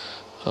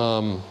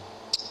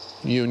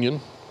union.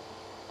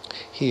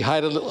 He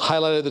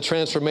highlighted the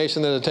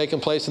transformation that had taken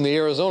place in the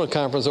Arizona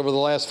Conference over the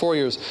last 4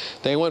 years.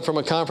 They went from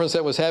a conference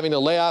that was having to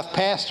lay off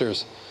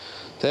pastors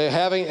to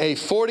having a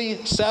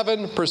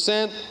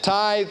 47%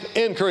 tithe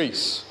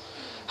increase.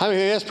 How many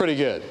think that's pretty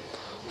good?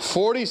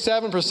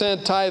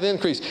 47% tithe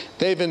increase.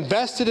 They've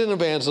invested in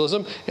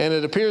evangelism, and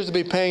it appears to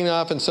be paying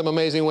off in some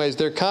amazing ways.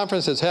 Their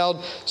conference has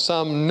held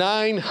some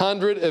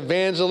 900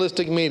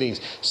 evangelistic meetings,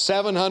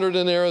 700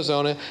 in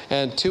Arizona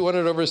and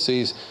 200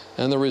 overseas,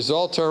 and the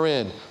results are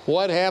in.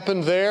 What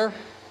happened there?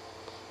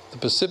 The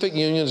Pacific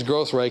Union's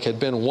growth rate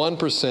had been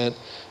 1%,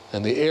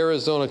 and the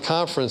Arizona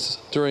Conference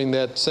during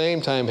that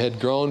same time had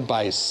grown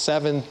by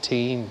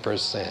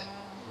 17%.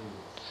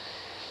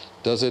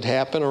 Does it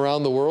happen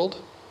around the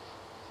world?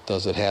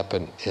 Does it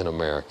happen in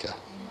America?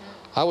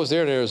 I was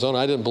there in Arizona.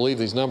 I didn't believe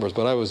these numbers,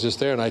 but I was just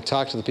there, and I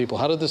talked to the people.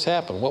 How did this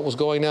happen? What was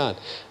going on?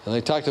 And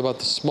they talked about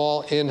the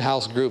small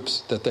in-house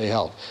groups that they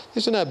held.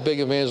 These are not big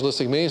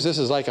evangelistic meetings. This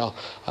is like a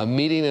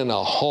meeting in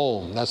a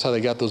home. That's how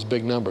they got those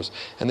big numbers.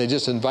 And they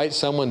just invite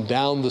someone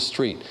down the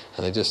street,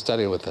 and they just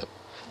study with them.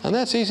 And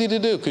that's easy to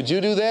do. Could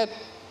you do that?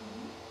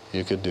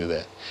 You could do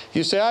that.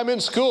 You say, I'm in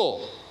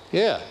school.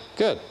 Yeah,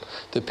 good.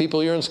 The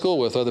people you're in school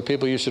with are the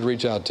people you should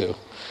reach out to.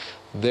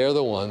 They're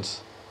the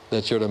ones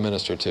that you're to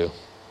minister to,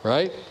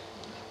 right?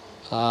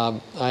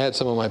 I had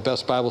some of my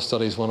best Bible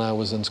studies when I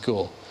was in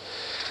school.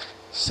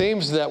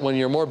 Seems that when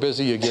you're more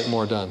busy, you get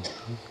more done.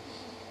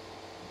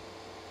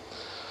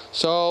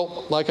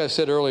 So, like I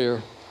said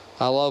earlier,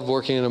 I love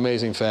working in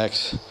Amazing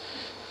Facts.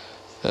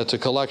 It's a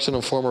collection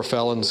of former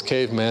felons,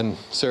 cavemen,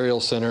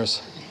 serial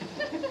sinners,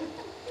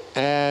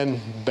 and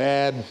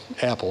bad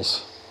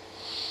apples,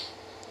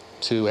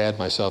 to add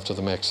myself to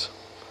the mix.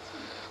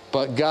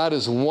 But God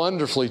is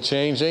wonderfully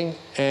changing,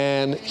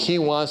 and He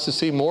wants to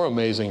see more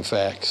amazing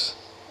facts.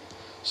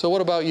 So what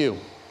about you?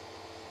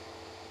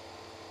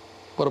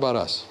 What about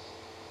us?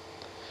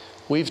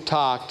 We've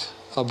talked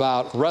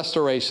about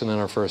restoration in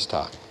our first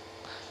talk.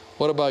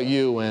 What about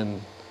you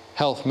and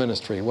health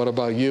ministry? What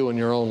about you in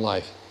your own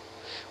life?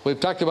 We've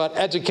talked about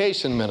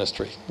education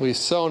ministry. We've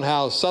shown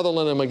how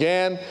Sutherland and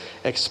McGann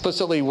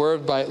explicitly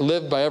lived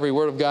by every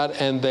word of God,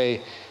 and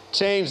they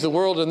changed the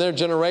world in their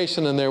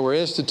generation, and there were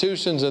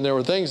institutions and there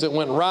were things that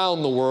went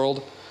round the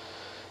world.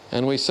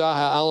 And we saw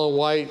how Ellen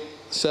White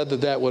said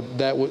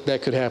that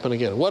could happen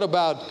again. What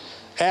about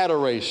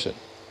adoration?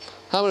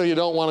 How many of you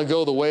don't want to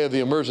go the way of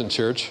the emergent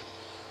church,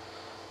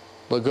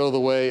 but go the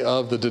way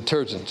of the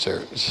detergent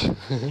church?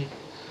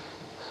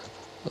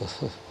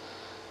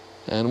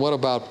 And what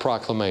about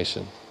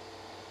proclamation?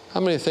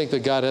 How many think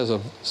that God has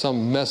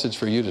some message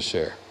for you to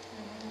share?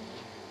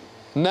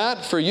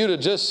 Not for you to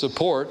just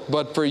support,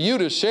 but for you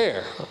to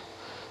share.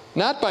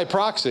 Not by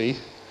proxy.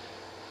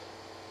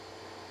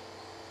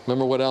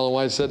 Remember what Ellen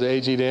White said to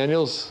A.G.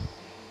 Daniels?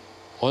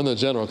 When the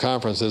General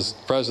Conference's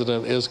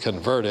president is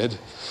converted,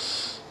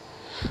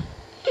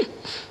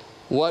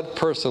 what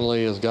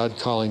personally is God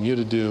calling you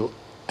to do,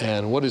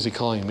 and what is He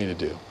calling me to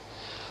do?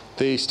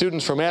 The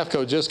students from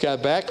AFCO just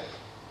got back.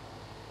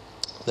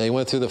 They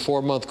went through the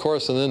 4-month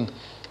course, and then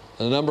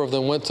a number of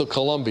them went to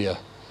Columbia.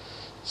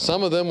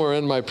 Some of them were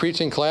in my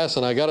preaching class,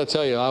 and I got to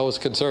tell you, I was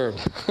concerned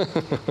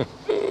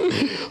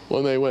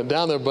when they went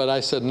down there. But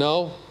I said,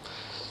 no,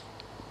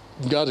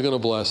 God's going to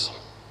bless.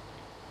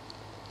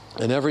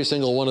 And every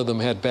single one of them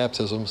had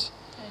baptisms.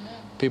 Amen.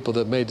 People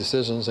that made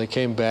decisions, they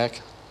came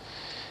back.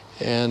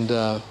 And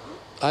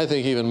I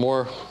think even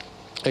more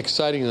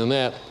exciting than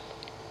that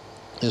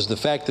is the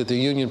fact that the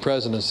union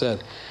president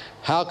said,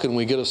 how can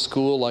we get a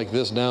school like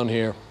this down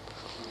here?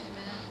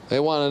 Amen. They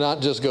want to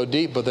not just go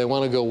deep, but they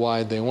want to go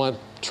wide. They want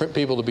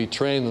people to be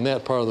trained in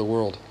that part of the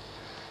world.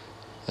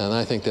 And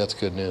I think that's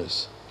good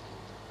news.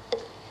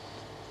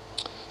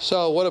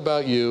 So what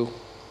about you,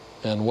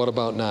 and what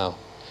about now?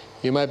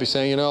 You might be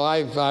saying,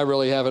 I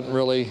really haven't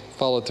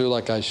followed through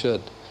like I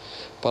should.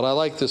 But I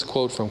like this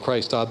quote from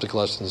Christ Object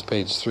Lessons,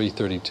 page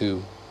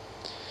 332.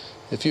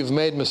 If you've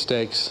made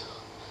mistakes,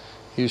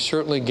 you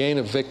certainly gain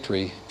a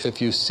victory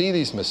if you see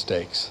these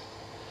mistakes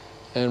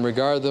and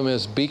regard them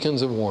as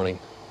beacons of warning.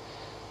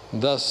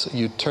 Thus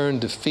you turn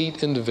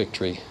defeat into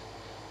victory,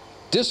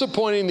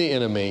 disappointing the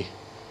enemy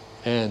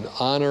and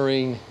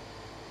honoring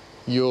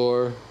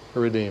your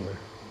Redeemer.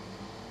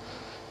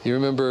 You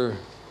remember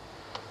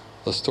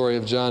the story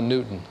of John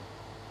Newton,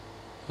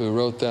 who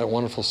wrote that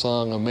wonderful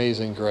song,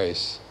 Amazing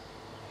Grace.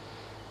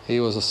 He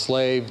was a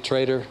slave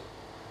trader,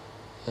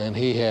 and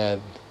he had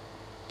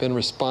been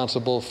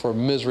responsible for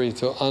misery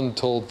to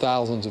untold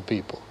thousands of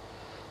people.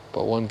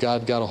 But when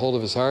God got a hold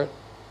of his heart,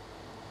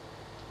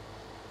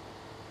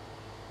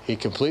 he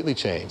completely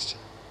changed.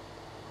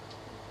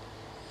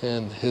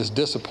 And his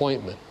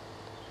disappointment,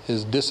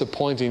 his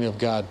disappointing of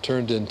God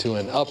turned into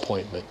an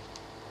appointment.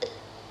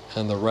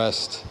 And the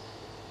rest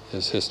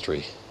is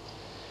history.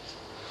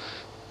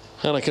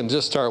 And I can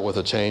just start with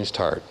a changed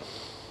heart.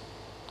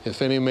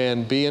 If any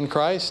man be in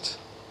Christ,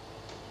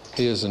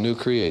 he is a new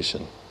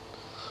creation.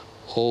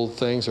 Old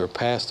things are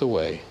passed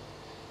away.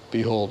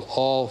 Behold,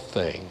 all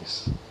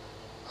things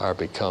are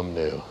become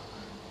new.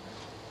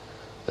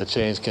 The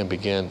change can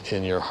begin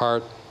in your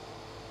heart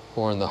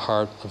or in the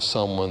heart of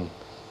someone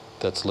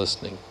that's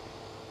listening.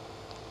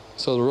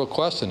 So the real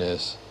question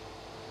is,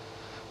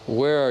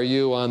 where are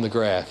you on the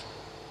graph?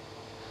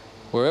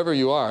 Wherever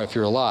you are, if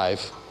you're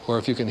alive, or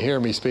if you can hear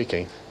me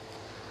speaking,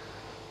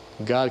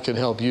 God can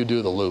help you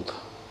do the loop.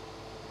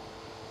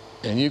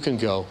 And you can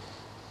go,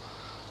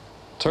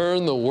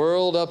 turn the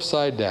world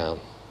upside down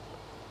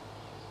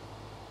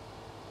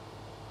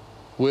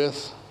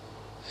with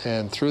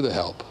and through the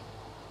help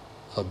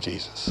of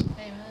Jesus.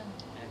 Amen.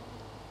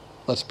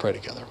 Let's pray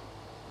together.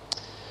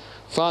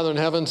 Father in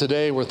heaven,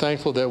 today we're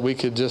thankful that we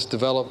could just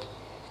develop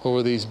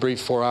over these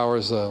brief 4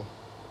 hours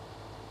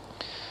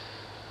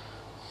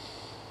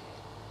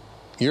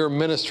your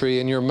ministry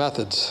and your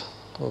methods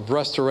of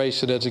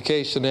restoration,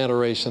 education,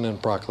 adoration,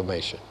 and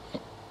proclamation.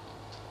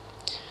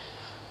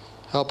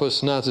 Help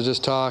us not to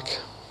just talk,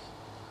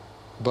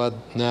 but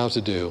now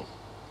to do.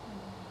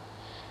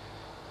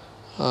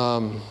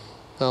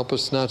 Help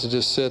us not to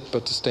just sit,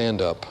 but to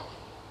stand up.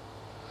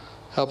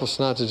 Help us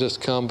not to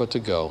just come, but to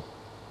go.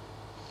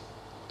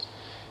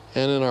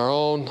 And in our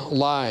own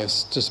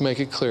lives, just make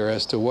it clear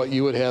as to what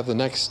you would have the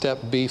next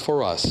step be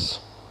for us.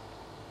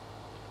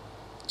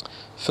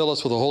 Fill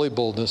us with a holy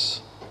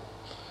boldness.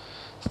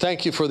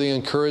 Thank you for the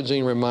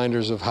encouraging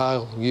reminders of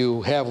how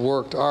you have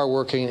worked, are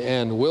working,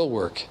 and will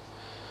work.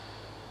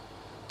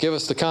 Give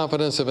us the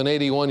confidence of an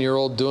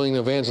 81-year-old doing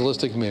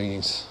evangelistic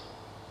meetings.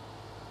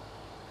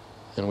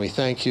 And we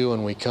thank you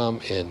and we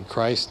come in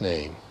Christ's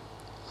name.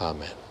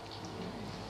 Amen.